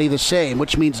everybody the same,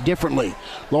 which means differently.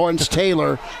 Lawrence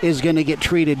Taylor is going to get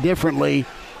treated differently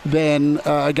than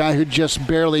a guy who just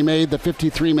barely made the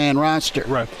 53-man roster.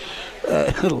 Right.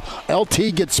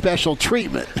 LT gets special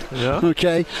treatment. Yeah.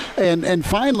 Okay? And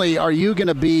finally, are you going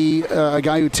to be a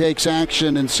guy who takes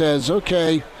action and says,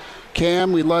 okay,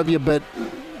 Cam, we love you, but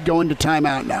go into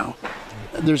timeout now?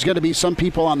 There's going to be some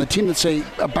people on the team that say,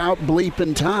 about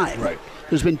bleeping time. Right.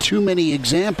 There's been too many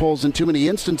examples and too many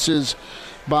instances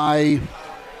by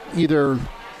either,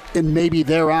 in maybe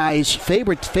their eyes,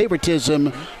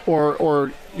 favoritism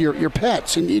or your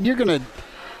pets, and you're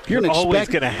always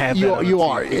going to have that. You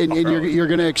are, and you're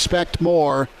going to expect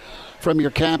more from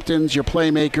your captains, your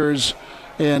playmakers,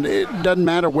 and it doesn't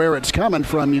matter where it's coming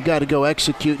from. You've got to go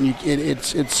execute, and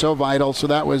it's so vital. So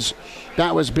that was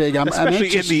big.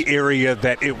 Especially in the area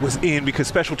that it was in, because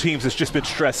special teams has just been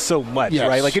stressed so much, yes.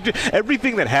 right? Like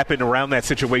everything that happened around that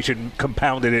situation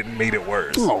compounded it and made it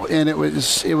worse. Oh, and it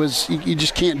was you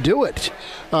just can't do it.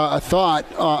 A thought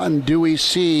on, do we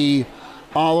see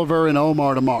Oliver and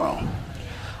Omar tomorrow?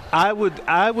 I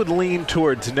would lean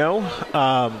towards no.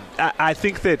 I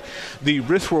think that the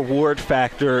risk-reward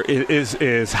factor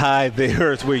is high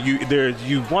there. Where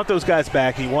you want those guys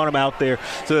back, and you want them out there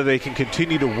so that they can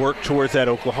continue to work towards that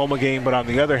Oklahoma game. But on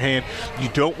the other hand, you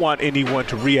don't want anyone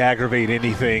to re-aggravate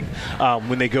anything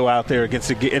when they go out there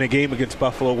in a game against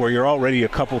Buffalo, where you're already a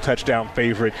couple touchdown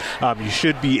favorite. You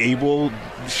should be able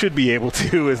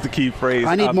to, is the key phrase.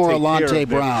 I need more Alante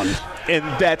Brown. And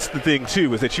that's the thing,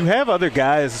 too, is that you have other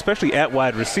guys, especially at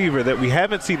wide receiver, that we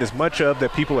haven't seen as much of,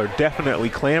 that people are definitely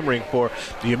clamoring for.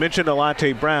 You mentioned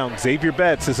Alante Brown. Xavier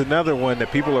Betts is another one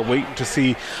that people are waiting to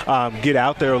see get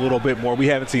out there a little bit more. We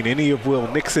haven't seen any of Will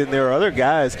Nixon. There are other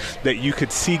guys that you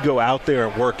could see go out there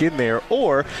and work in there.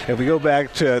 Or if we go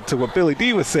back to what Billy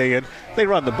D was saying, they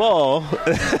run the ball,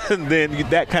 and then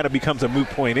that kind of becomes a moot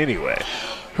point anyway.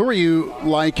 Who are you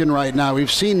liking right now?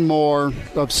 We've seen more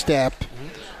of Stepp.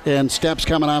 And Stepp's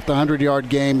coming off the 100-yard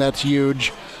game. That's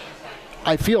huge.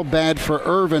 I feel bad for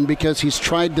Irvin because he's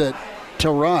tried to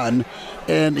run,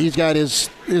 and he's got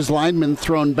his lineman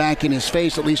thrown back in his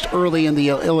face, at least early in the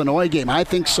Illinois game. I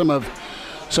think some of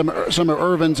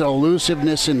Irvin's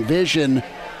elusiveness and vision,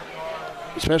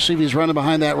 especially if he's running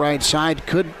behind that right side,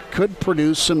 could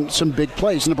produce some big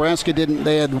plays. Nebraska didn't.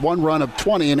 They had one run of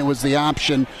 20, and it was the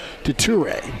option to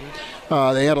Toure.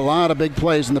 They had a lot of big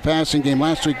plays in the passing game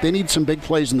last week. They need some big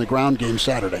plays in the ground game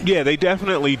Saturday. Yeah, they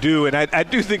definitely do. And I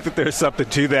do think that there's something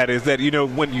to that, is that,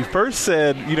 when you first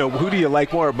said, who do you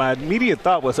like more, my immediate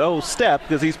thought was, Stepp,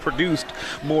 because he's produced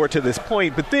more to this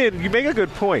point. But then you make a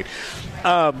good point.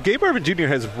 Gabe Ervin Jr.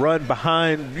 has run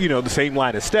behind, the same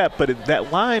line as Stepp, but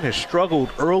that line has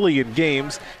struggled early in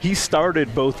games. He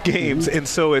started both games, and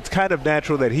so it's kind of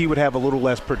natural that he would have a little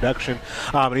less production.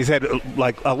 And he's had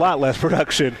a lot less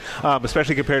production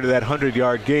especially compared to that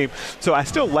 100-yard game. So I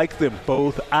still like them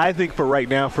both. I think for right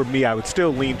now, for me, I would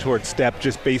still lean towards Stepp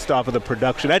just based off of the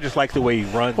production. I just like the way he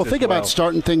runs. Well, think about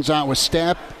starting things out with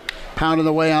Stepp, pounding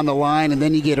away on the line, and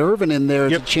then you get Irvin in there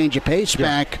to change your pace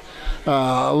back,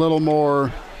 a little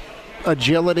more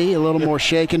agility, a little more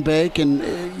shake and bake, and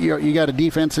you got a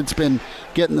defense that's been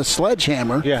getting the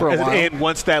sledgehammer for a while. And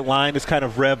once that line is kind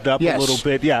of revved up a little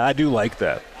bit, I do like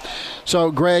that.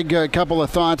 So, Greg, a couple of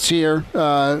thoughts here.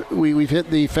 We've hit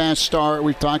the fast start.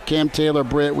 We've talked Cam Taylor,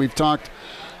 Britt. We've talked,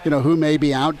 who may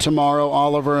be out tomorrow,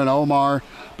 Oliver and Omar.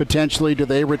 Potentially, do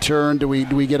they return? Do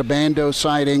we get a Bando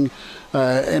sighting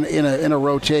in a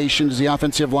rotation? Does the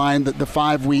offensive line, the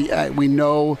five we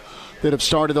know that have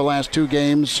started the last two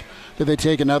games, did they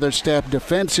take another step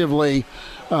defensively?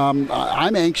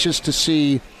 I'm anxious to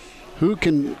see who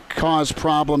can cause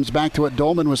problems. Back to what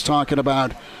Dolman was talking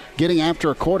about, getting after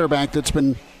a quarterback that's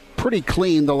been pretty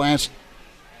clean the last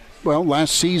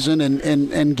season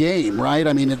and game, right?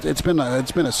 I mean, it's been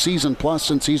a season plus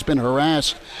since he's been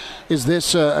harassed. Is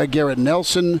this a Garrett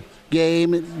Nelson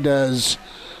game? Does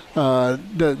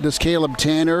Caleb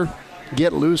Tanner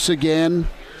get loose again?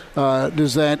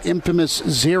 Does that infamous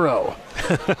zero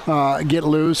get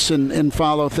loose and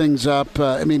follow things up?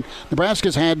 I mean,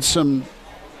 Nebraska's had some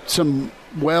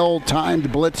well-timed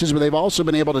blitzes, but they've also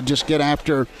been able to just get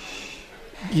after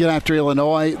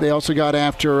Illinois. They also got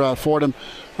after Fordham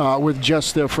with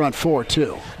just their front four,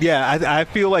 too. Yeah, I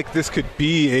feel like this could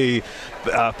be a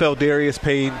Feldarius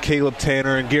Payne, Caleb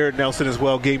Tanner, and Garrett Nelson as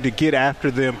well game to get after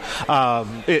them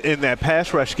in that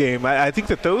pass rush game. I think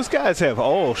that those guys have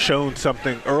all shown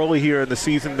something early here in the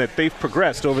season that they've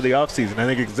progressed over the offseason. I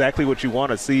think exactly what you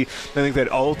want to see. I think that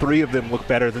all three of them look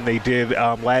better than they did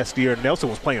last year. Nelson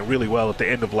was playing really well at the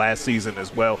end of last season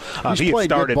as well. He had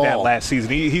started that last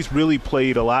season. He's really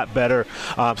played a lot better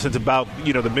since about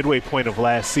the midway point of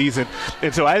last season.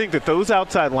 And so I think that those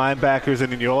outside linebackers,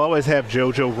 and then you'll always have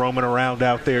JoJo roaming around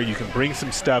out there. You can bring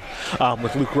some stuff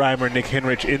with Luke Reimer, Nick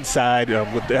Henrich inside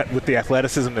with the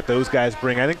athleticism that those guys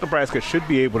bring. I think Nebraska should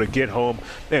be able to get home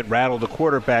and rattle the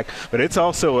quarterback. But it's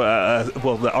also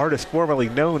the artist formerly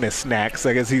known as Snacks.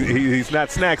 I guess he's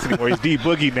not Snacks anymore. He's D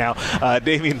Boogie now.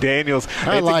 Damian Daniels.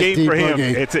 It's a game for him.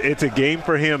 It's a game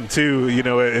for him too.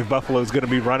 If Buffalo's going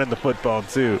to be running the football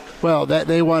too. Well,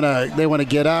 they want to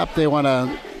get up. They want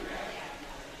to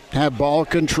have ball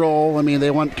control. I mean,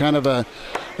 they want kind of a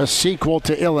sequel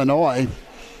to Illinois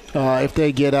if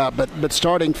they get up. But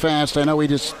starting fast, I know we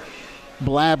just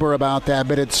blabber about that,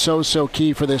 but it's so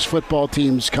key for this football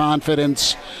team's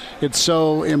confidence. It's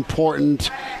so important,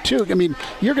 too. I mean,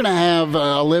 you're going to have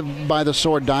a live by the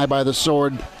sword, die by the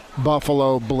sword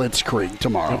Buffalo blitzkrieg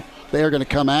tomorrow. They are going to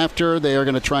come after. They are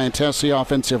going to try and test the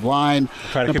offensive line.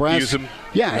 Try to confuse them.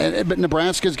 Yeah, but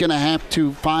Nebraska's going to have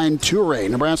to find Toure.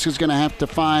 Nebraska's going to have to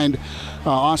find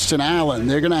Austin Allen.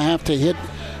 They're going to have to hit.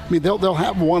 I mean, they'll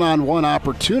have one-on-one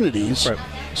opportunities. Right.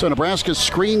 So Nebraska's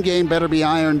screen game better be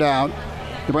ironed out.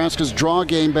 Nebraska's draw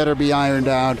game better be ironed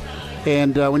out.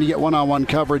 And when you get one-on-one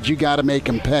coverage, you got to make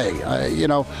them pay.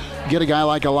 Get a guy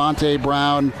like Alante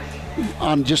Brown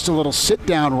on just a little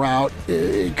sit-down route,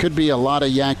 it could be a lot of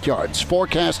yak yards.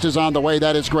 Forecast is on the way.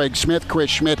 That is Greg Smith, Chris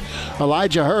Schmidt,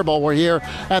 Elijah Herbal. We're here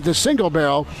at the Single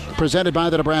Barrel, presented by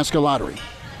the Nebraska Lottery.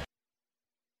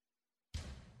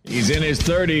 He's in his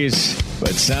 30s,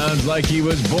 but sounds like he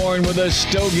was born with a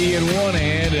stogie in one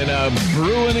hand and a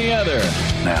brew in the other.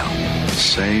 Now,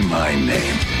 say my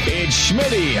name. It's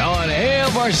Schmitty on Hail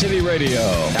Varsity Radio.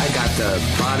 I got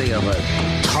the body of a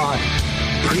taut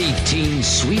preteen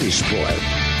Swedish boy.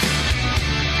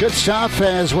 Good stuff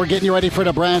as we're getting you ready for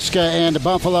Nebraska and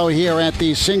Buffalo here at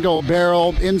the Single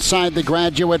Barrel inside the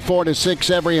Graduate, 4 to 6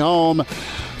 every home.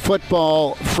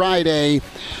 Football Friday.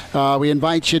 We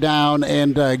invite you down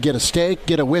and get a steak,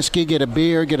 get a whiskey, get a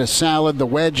beer, get a salad. The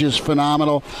wedge is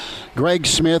phenomenal. Greg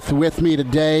Smith with me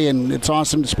today, and it's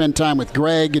awesome to spend time with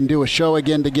Greg and do a show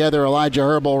again together. Elijah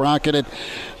Herbal rocking it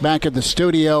back at the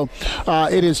studio.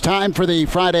 It is time for the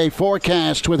Friday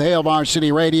forecast with Hail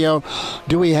Varsity Radio.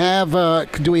 Do we have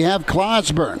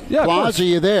Clausburn? Yeah, Claus, are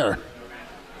you there?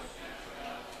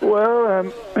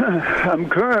 Well, I'm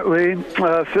currently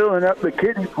filling up the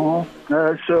kiddie pool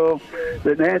so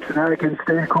that Nance and I can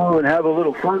stay cool and have a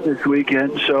little fun this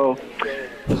weekend. So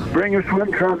bring your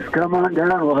swim trunks, come on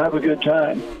down, we'll have a good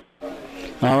time.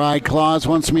 All right, Claus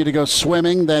wants me to go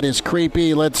swimming. That is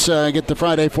creepy. Let's get the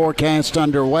Friday forecast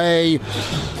underway.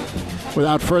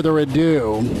 Without further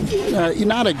ado,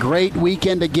 not a great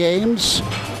weekend of games,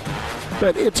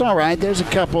 but it's all right. There's a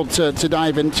couple to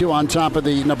dive into on top of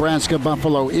the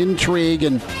Nebraska-Buffalo intrigue,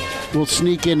 and we'll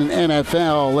sneak in an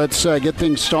NFL. Let's get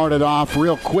things started off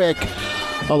real quick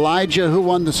Elijah, who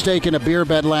won the stake in a beer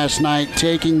bed last night,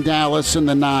 taking Dallas in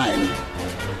the 9.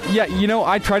 Yeah,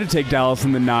 I tried to take Dallas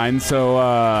in the 9,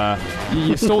 so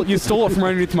you stole it from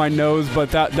underneath my nose,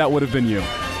 but that would have been you.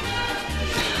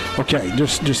 Okay,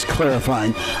 just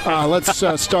clarifying. Let's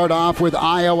start off with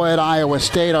Iowa at Iowa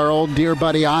State. Our old dear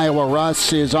buddy Iowa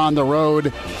Russ is on the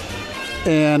road,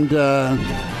 and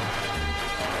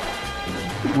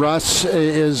Russ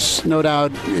is no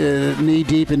doubt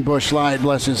knee-deep in Busch Light,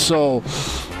 bless his soul.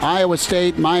 Iowa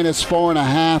State minus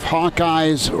 4.5.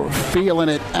 Hawkeyes feeling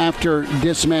it after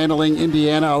dismantling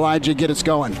Indiana. Elijah, get us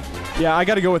going. Yeah, I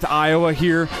got to go with Iowa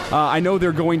here. I know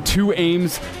they're going to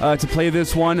Ames to play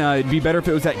this one. It'd be better if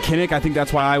it was at Kinnick. I think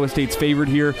that's why Iowa State's favored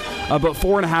here. But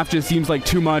 4.5 just seems like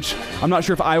too much. I'm not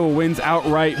sure if Iowa wins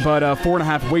outright, but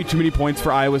 4.5, way too many points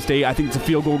for Iowa State. I think it's a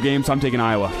field goal game, so I'm taking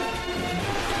Iowa.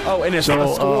 Oh, and so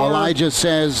Elijah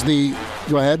says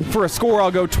go ahead. For a score, I'll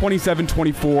go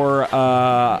 27-24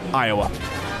 Iowa.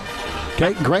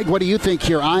 Okay, Greg, what do you think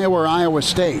here, Iowa or Iowa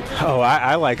State? Oh,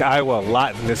 I like Iowa a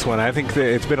lot in this one. I think that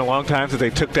it's been a long time since they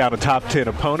took down a top 10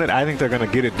 opponent. I think they're going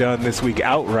to get it done this week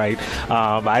outright.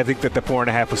 I think that the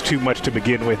 4.5 was too much to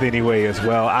begin with anyway as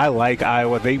well. I like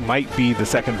Iowa. They might be the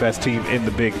second best team in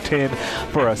the Big Ten.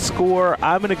 For a score,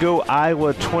 I'm going to go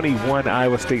Iowa 21,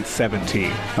 Iowa State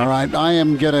 17. All right, I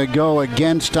am going to go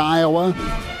against Iowa,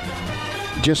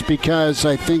 just because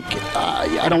I think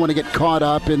I don't want to get caught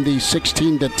up in the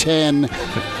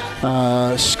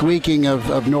 16-10 squeaking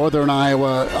of Northern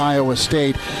Iowa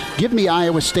State. Give me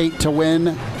Iowa State to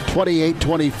win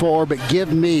 28-24, but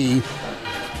give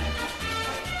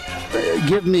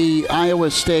me Iowa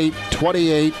State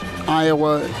 28,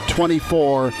 Iowa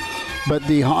 24. But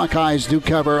the Hawkeyes do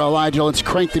cover. Elijah, let's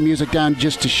crank the music down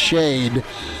just a shade,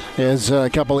 as a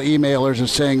couple of emailers are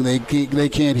saying they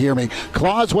can't hear me.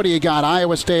 Claus, what do you got?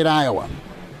 Iowa State, Iowa.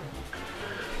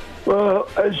 Well,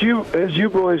 as you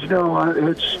boys know,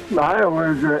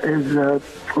 Iowa is a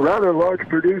rather large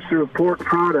producer of pork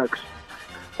products,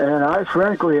 and I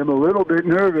frankly am a little bit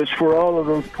nervous for all of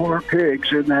those poor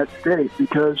pigs in that state,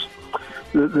 because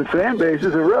the fan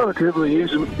bases are relatively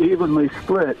evenly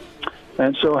split.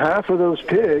 And so half of those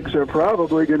pigs are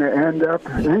probably going to end up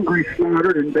angry,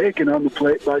 slaughtered, and bacon on the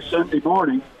plate by Sunday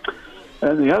morning.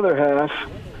 And the other half,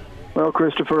 well,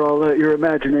 Christopher, I'll let your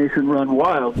imagination run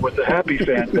wild with the happy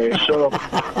fan base. So,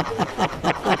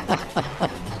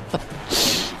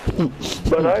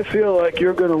 but I feel like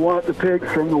you're going to want the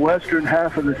pigs from the western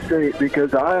half of the state,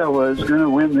 because Iowa is going to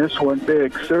win this one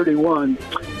big,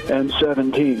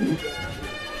 31-17.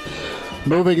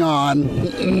 Moving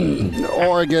on,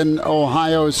 Oregon,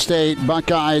 Ohio State,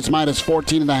 Buckeyes minus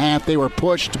 14.5. They were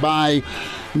pushed by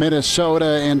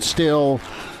Minnesota, and still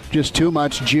just too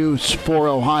much juice for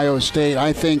Ohio State.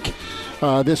 I think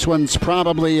this one's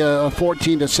probably a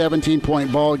 14 to 17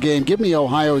 point ball game. Give me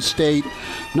Ohio State.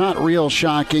 Not real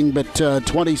shocking, but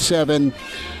 27. Make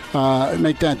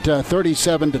that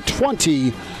 37 to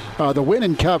 20. The win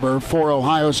and cover for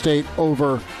Ohio State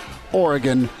over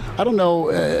Oregon. I don't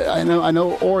know. I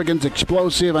know Oregon's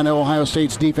explosive. I know Ohio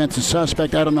State's defense is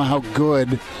suspect. I don't know how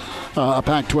good a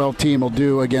Pac-12 team will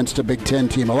do against a Big Ten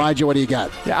team. Elijah, what do you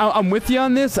got? Yeah, I'm with you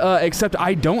on this, except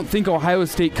I don't think Ohio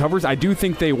State covers. I do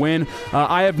think they win.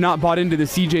 I have not bought into the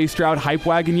C.J. Stroud hype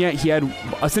wagon yet. He had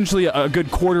essentially a good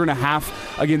quarter and a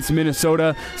half against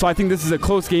Minnesota, so I think this is a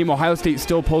close game. Ohio State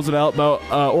still pulls it out, but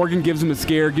Oregon gives them a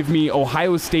scare. Give me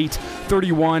Ohio State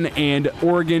 31 and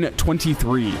Oregon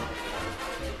 23.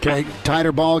 Okay,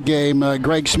 tighter ball game.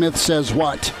 Greg Smith says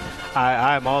what?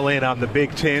 I'm all in on the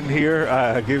Big Ten here.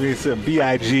 Give me some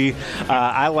BIG.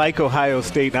 I like Ohio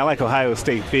State, and I like Ohio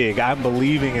State big. I'm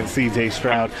believing in C.J.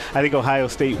 Stroud. I think Ohio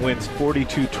State wins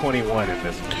 42-21 in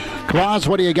this one. Claus,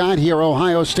 what do you got here,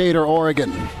 Ohio State or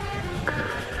Oregon?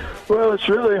 Well, it's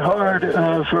really hard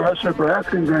for us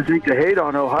Nebraskans, I think, to hate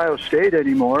on Ohio State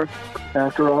anymore.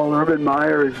 After all, Urban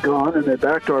Meyer is gone, and they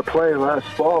backed our play last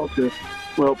fall to,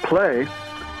 play.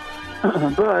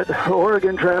 But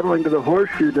Oregon traveling to the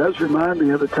Horseshoe does remind me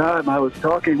of a time I was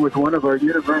talking with one of our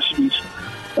university's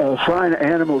fine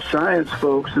animal science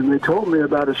folks, and they told me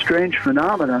about a strange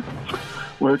phenomenon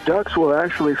where ducks will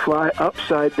actually fly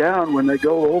upside down when they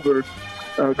go over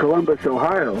Columbus,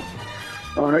 Ohio,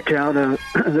 on account of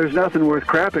there's nothing worth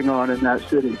crapping on in that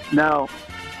city. Now,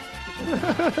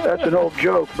 that's an old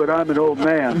joke, but I'm an old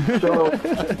man, so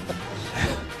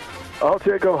I'll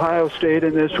take Ohio State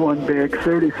in this one big,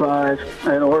 35,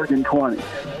 and Oregon 20.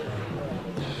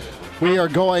 We are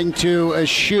going to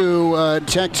eschew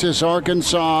Texas,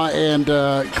 Arkansas, and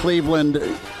Cleveland,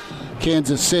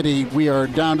 Kansas City. We are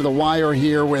down to the wire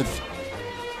here with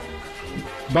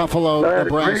Buffalo,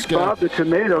 Nebraska. Great Bob the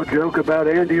Tomato joke about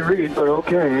Andy Reid, but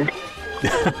okay.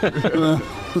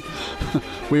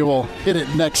 We will hit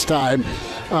it next time.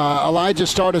 Elijah,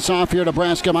 start us off here.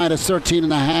 Nebraska minus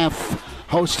 13.5,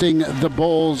 hosting the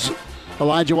Bulls.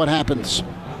 Elijah, what happens?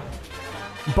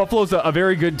 Buffalo's a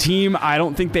very good team. I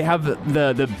don't think they have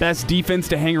the best defense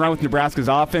to hang around with Nebraska's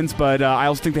offense, but I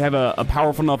also think they have a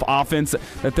powerful enough offense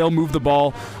that they'll move the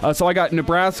ball. So I got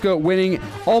Nebraska winning,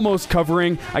 almost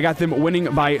covering. I got them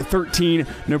winning by 13,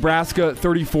 Nebraska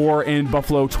 34, and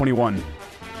Buffalo 21.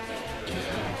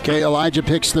 Okay, Elijah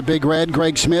picks the Big Red.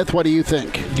 Greg Smith, what do you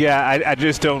think? Yeah, I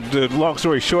just don't. Long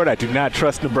story short, I do not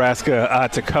trust Nebraska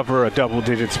to cover a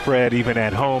double-digit spread even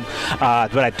at home.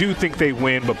 But I do think they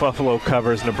win, but Buffalo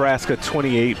covers. Nebraska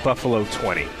 28, Buffalo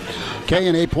 20. Okay,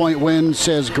 an 8-point win,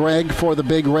 says Greg, for the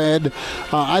Big Red.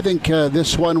 I think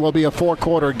this one will be a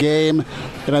 4-quarter game,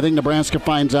 and I think Nebraska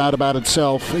finds out about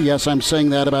itself. Yes, I'm saying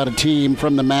that about a team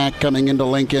from the MAC coming into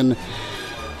Lincoln.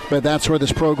 But that's where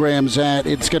this program's at.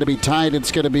 It's going to be tight. It's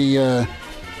going to be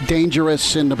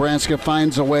dangerous, and Nebraska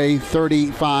finds a way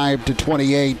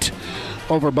 35-28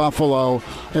 over Buffalo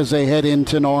as they head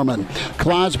into Norman.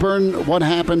 Clausburn, what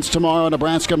happens tomorrow?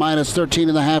 Nebraska minus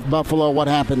 13.5, Buffalo, what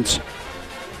happens?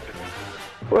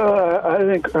 Well, I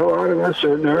think a lot of us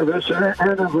are nervous, and it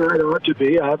ought to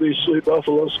be. Obviously,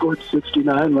 Buffalo scored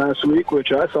 69 last week,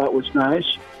 which I thought was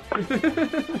nice.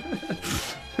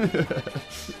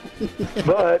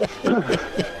 But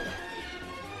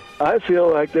I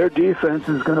feel like their defense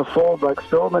is going to fold like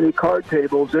so many card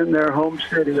tables in their home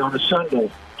city on a Sunday.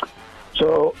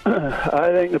 So I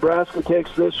think Nebraska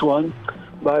takes this one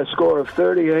by a score of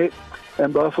 38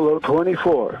 and Buffalo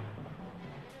 24.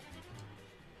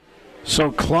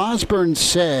 So Clausburn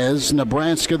says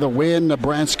Nebraska the win,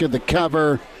 Nebraska the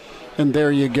cover, and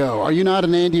there you go. Are you not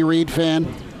an Andy Reid fan?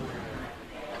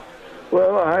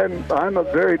 Well, I'm a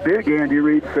very big Andy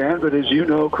Reid fan, but as you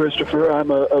know, Christopher, I'm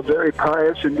a very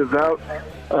pious and devout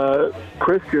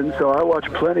Christian, so I watch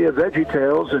plenty of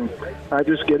VeggieTales, and I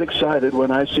just get excited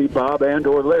when I see Bob and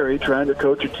or Larry trying to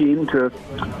coach a team to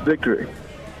victory.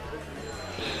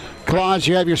 Claus,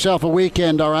 you have yourself a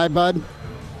weekend, all right, bud?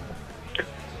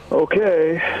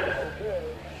 Okay.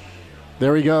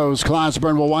 There he goes.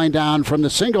 Clausburn will wind down from the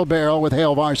Single Barrel with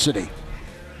Hail Varsity.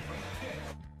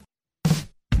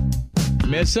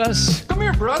 Miss us? Come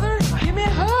here, brother. Give me a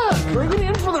hug. Bring it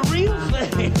in for the real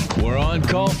thing. We're on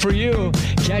call for you.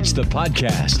 Catch the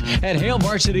podcast at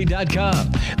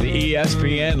HailVarsity.com, the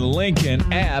ESPN Lincoln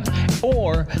app,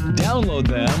 or download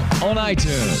them on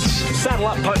iTunes. Saddle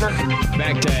up, partner.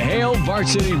 Back to Hail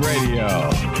Varsity Radio.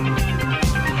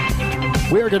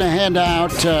 We're going to hand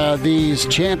out these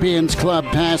Champions Club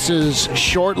passes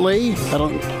shortly.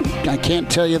 I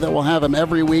can't tell you that we'll have them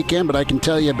every weekend, but I can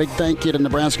tell you a big thank you to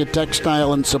Nebraska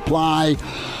Textile and Supply.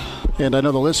 And I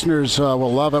know the listeners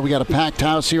will love it. We got a packed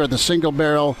house here at the Single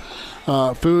Barrel.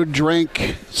 Food,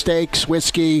 drink, steaks,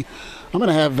 whiskey. I'm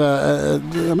gonna have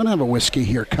a whiskey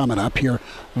here coming up here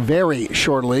very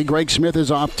shortly. Greg Smith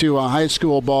is off to a high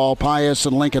school ball, Pius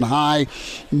and Lincoln High.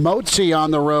 Motzi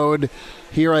on the road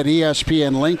here at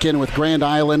ESPN Lincoln with Grand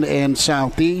Island and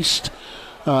Southeast.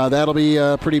 That'll be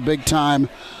a pretty big time.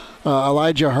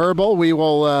 Elijah Herbal, we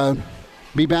will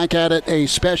be back at it, a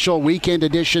special weekend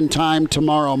edition time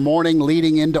tomorrow morning,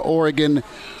 leading into Oregon,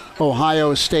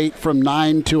 Ohio State from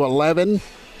 9 to 11.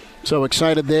 So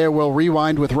excited there. We'll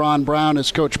rewind with Ron Brown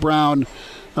as Coach Brown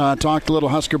talked a little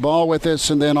Husker ball with us,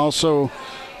 and then also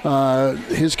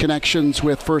his connections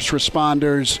with first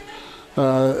responders,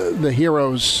 the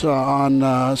heroes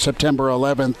on September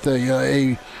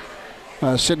 11th.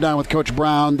 Sit down with Coach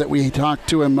Brown that we talked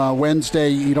to him Wednesday.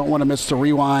 You don't want to miss the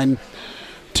rewind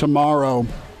tomorrow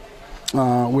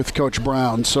with Coach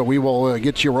Brown. So we will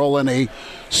get you rolling a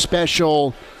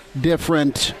special,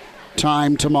 different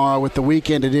time tomorrow with the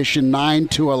weekend edition, 9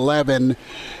 to 11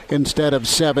 instead of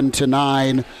 7 to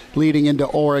 9, leading into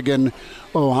Oregon,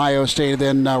 Ohio State,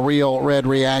 then Real Red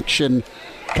Reaction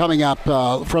coming up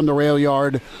from the rail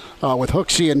yard with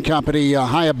Hooksy and Company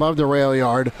high above the rail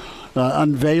yard,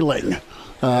 unveiling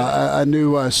a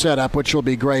new setup, which will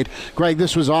be great. Greg,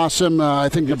 this was awesome. I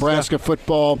think Nebraska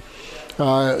football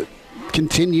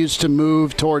continues to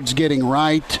move towards getting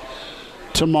right.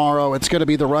 Tomorrow it's going to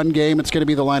be the run game, it's going to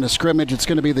be the line of scrimmage, it's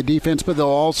going to be the defense, but they'll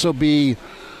also be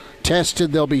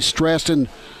tested, they'll be stressed, and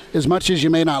as much as you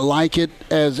may not like it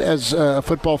as a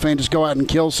football fan, just go out and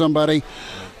kill somebody.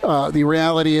 The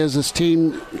reality is this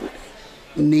team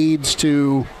needs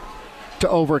to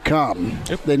overcome.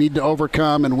 Yep. They need to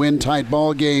overcome and win tight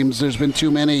ball games. There's been too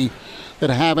many that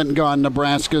haven't gone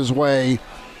Nebraska's way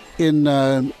in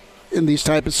in these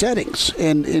type of settings,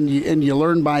 and you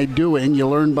learn by doing, you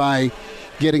learn by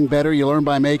getting better, you learn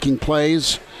by making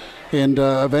plays, and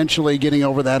eventually getting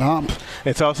over that hump.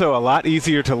 It's also a lot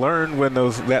easier to learn when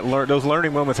those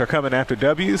learning moments are coming after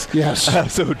W's.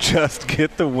 Yes. So just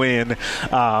get the win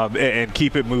and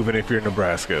keep it moving if you're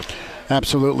Nebraska.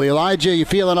 Absolutely. Elijah, you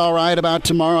feeling all right about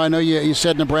tomorrow? I know you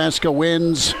said Nebraska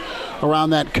wins around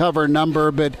that cover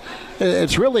number, but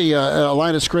it's really a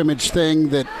line of scrimmage thing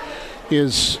that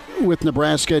is with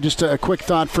Nebraska. Just a quick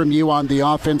thought from you on the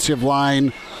offensive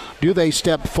line. Do they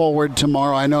step forward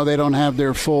tomorrow? I know they don't have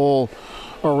their full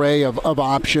array of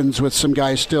options with some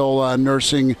guys still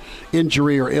nursing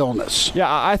injury or illness. Yeah,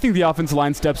 I think the offensive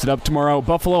line steps it up tomorrow.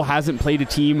 Buffalo hasn't played a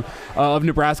team of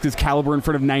Nebraska's caliber in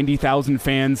front of 90,000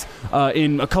 fans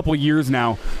in a couple years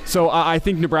now. So I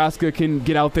think Nebraska can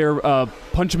get out there,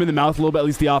 punch them in the mouth a little bit, at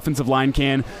least the offensive line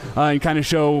can, and kind of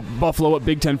show Buffalo what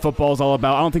Big Ten football is all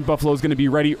about. I don't think Buffalo is going to be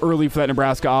ready early for that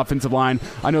Nebraska offensive line.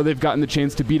 I know they've gotten the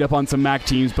chance to beat up on some MAC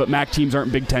teams, but MAC teams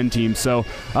aren't Big Ten teams. So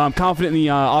I'm confident in the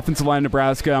offensive line of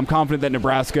Nebraska. I'm confident that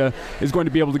Nebraska is going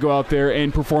to be able to go out there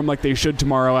and perform like they should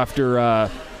tomorrow after,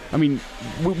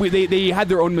 they had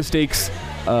their own mistakes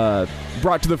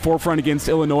brought to the forefront against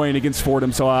Illinois and against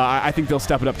Fordham, so I think they'll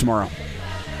step it up tomorrow.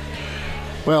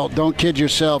 Well, don't kid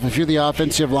yourself. If you're the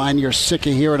offensive line, you're sick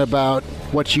of hearing about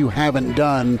what you haven't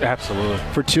done. Absolutely.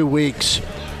 For 2 weeks.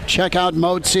 Check out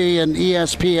Mozi and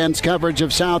ESPN's coverage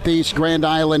of Southeast Grand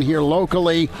Island here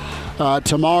locally.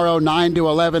 Tomorrow, 9 to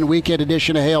 11, weekend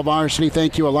edition of Hail Varsity.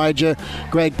 Thank you, Elijah.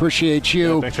 Greg, appreciate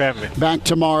you. Yeah, thanks for having me. Back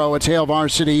tomorrow. It's Hail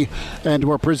Varsity, and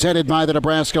we're presented by the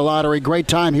Nebraska Lottery. Great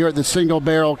time here at the Single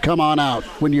Barrel. Come on out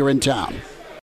when you're in town.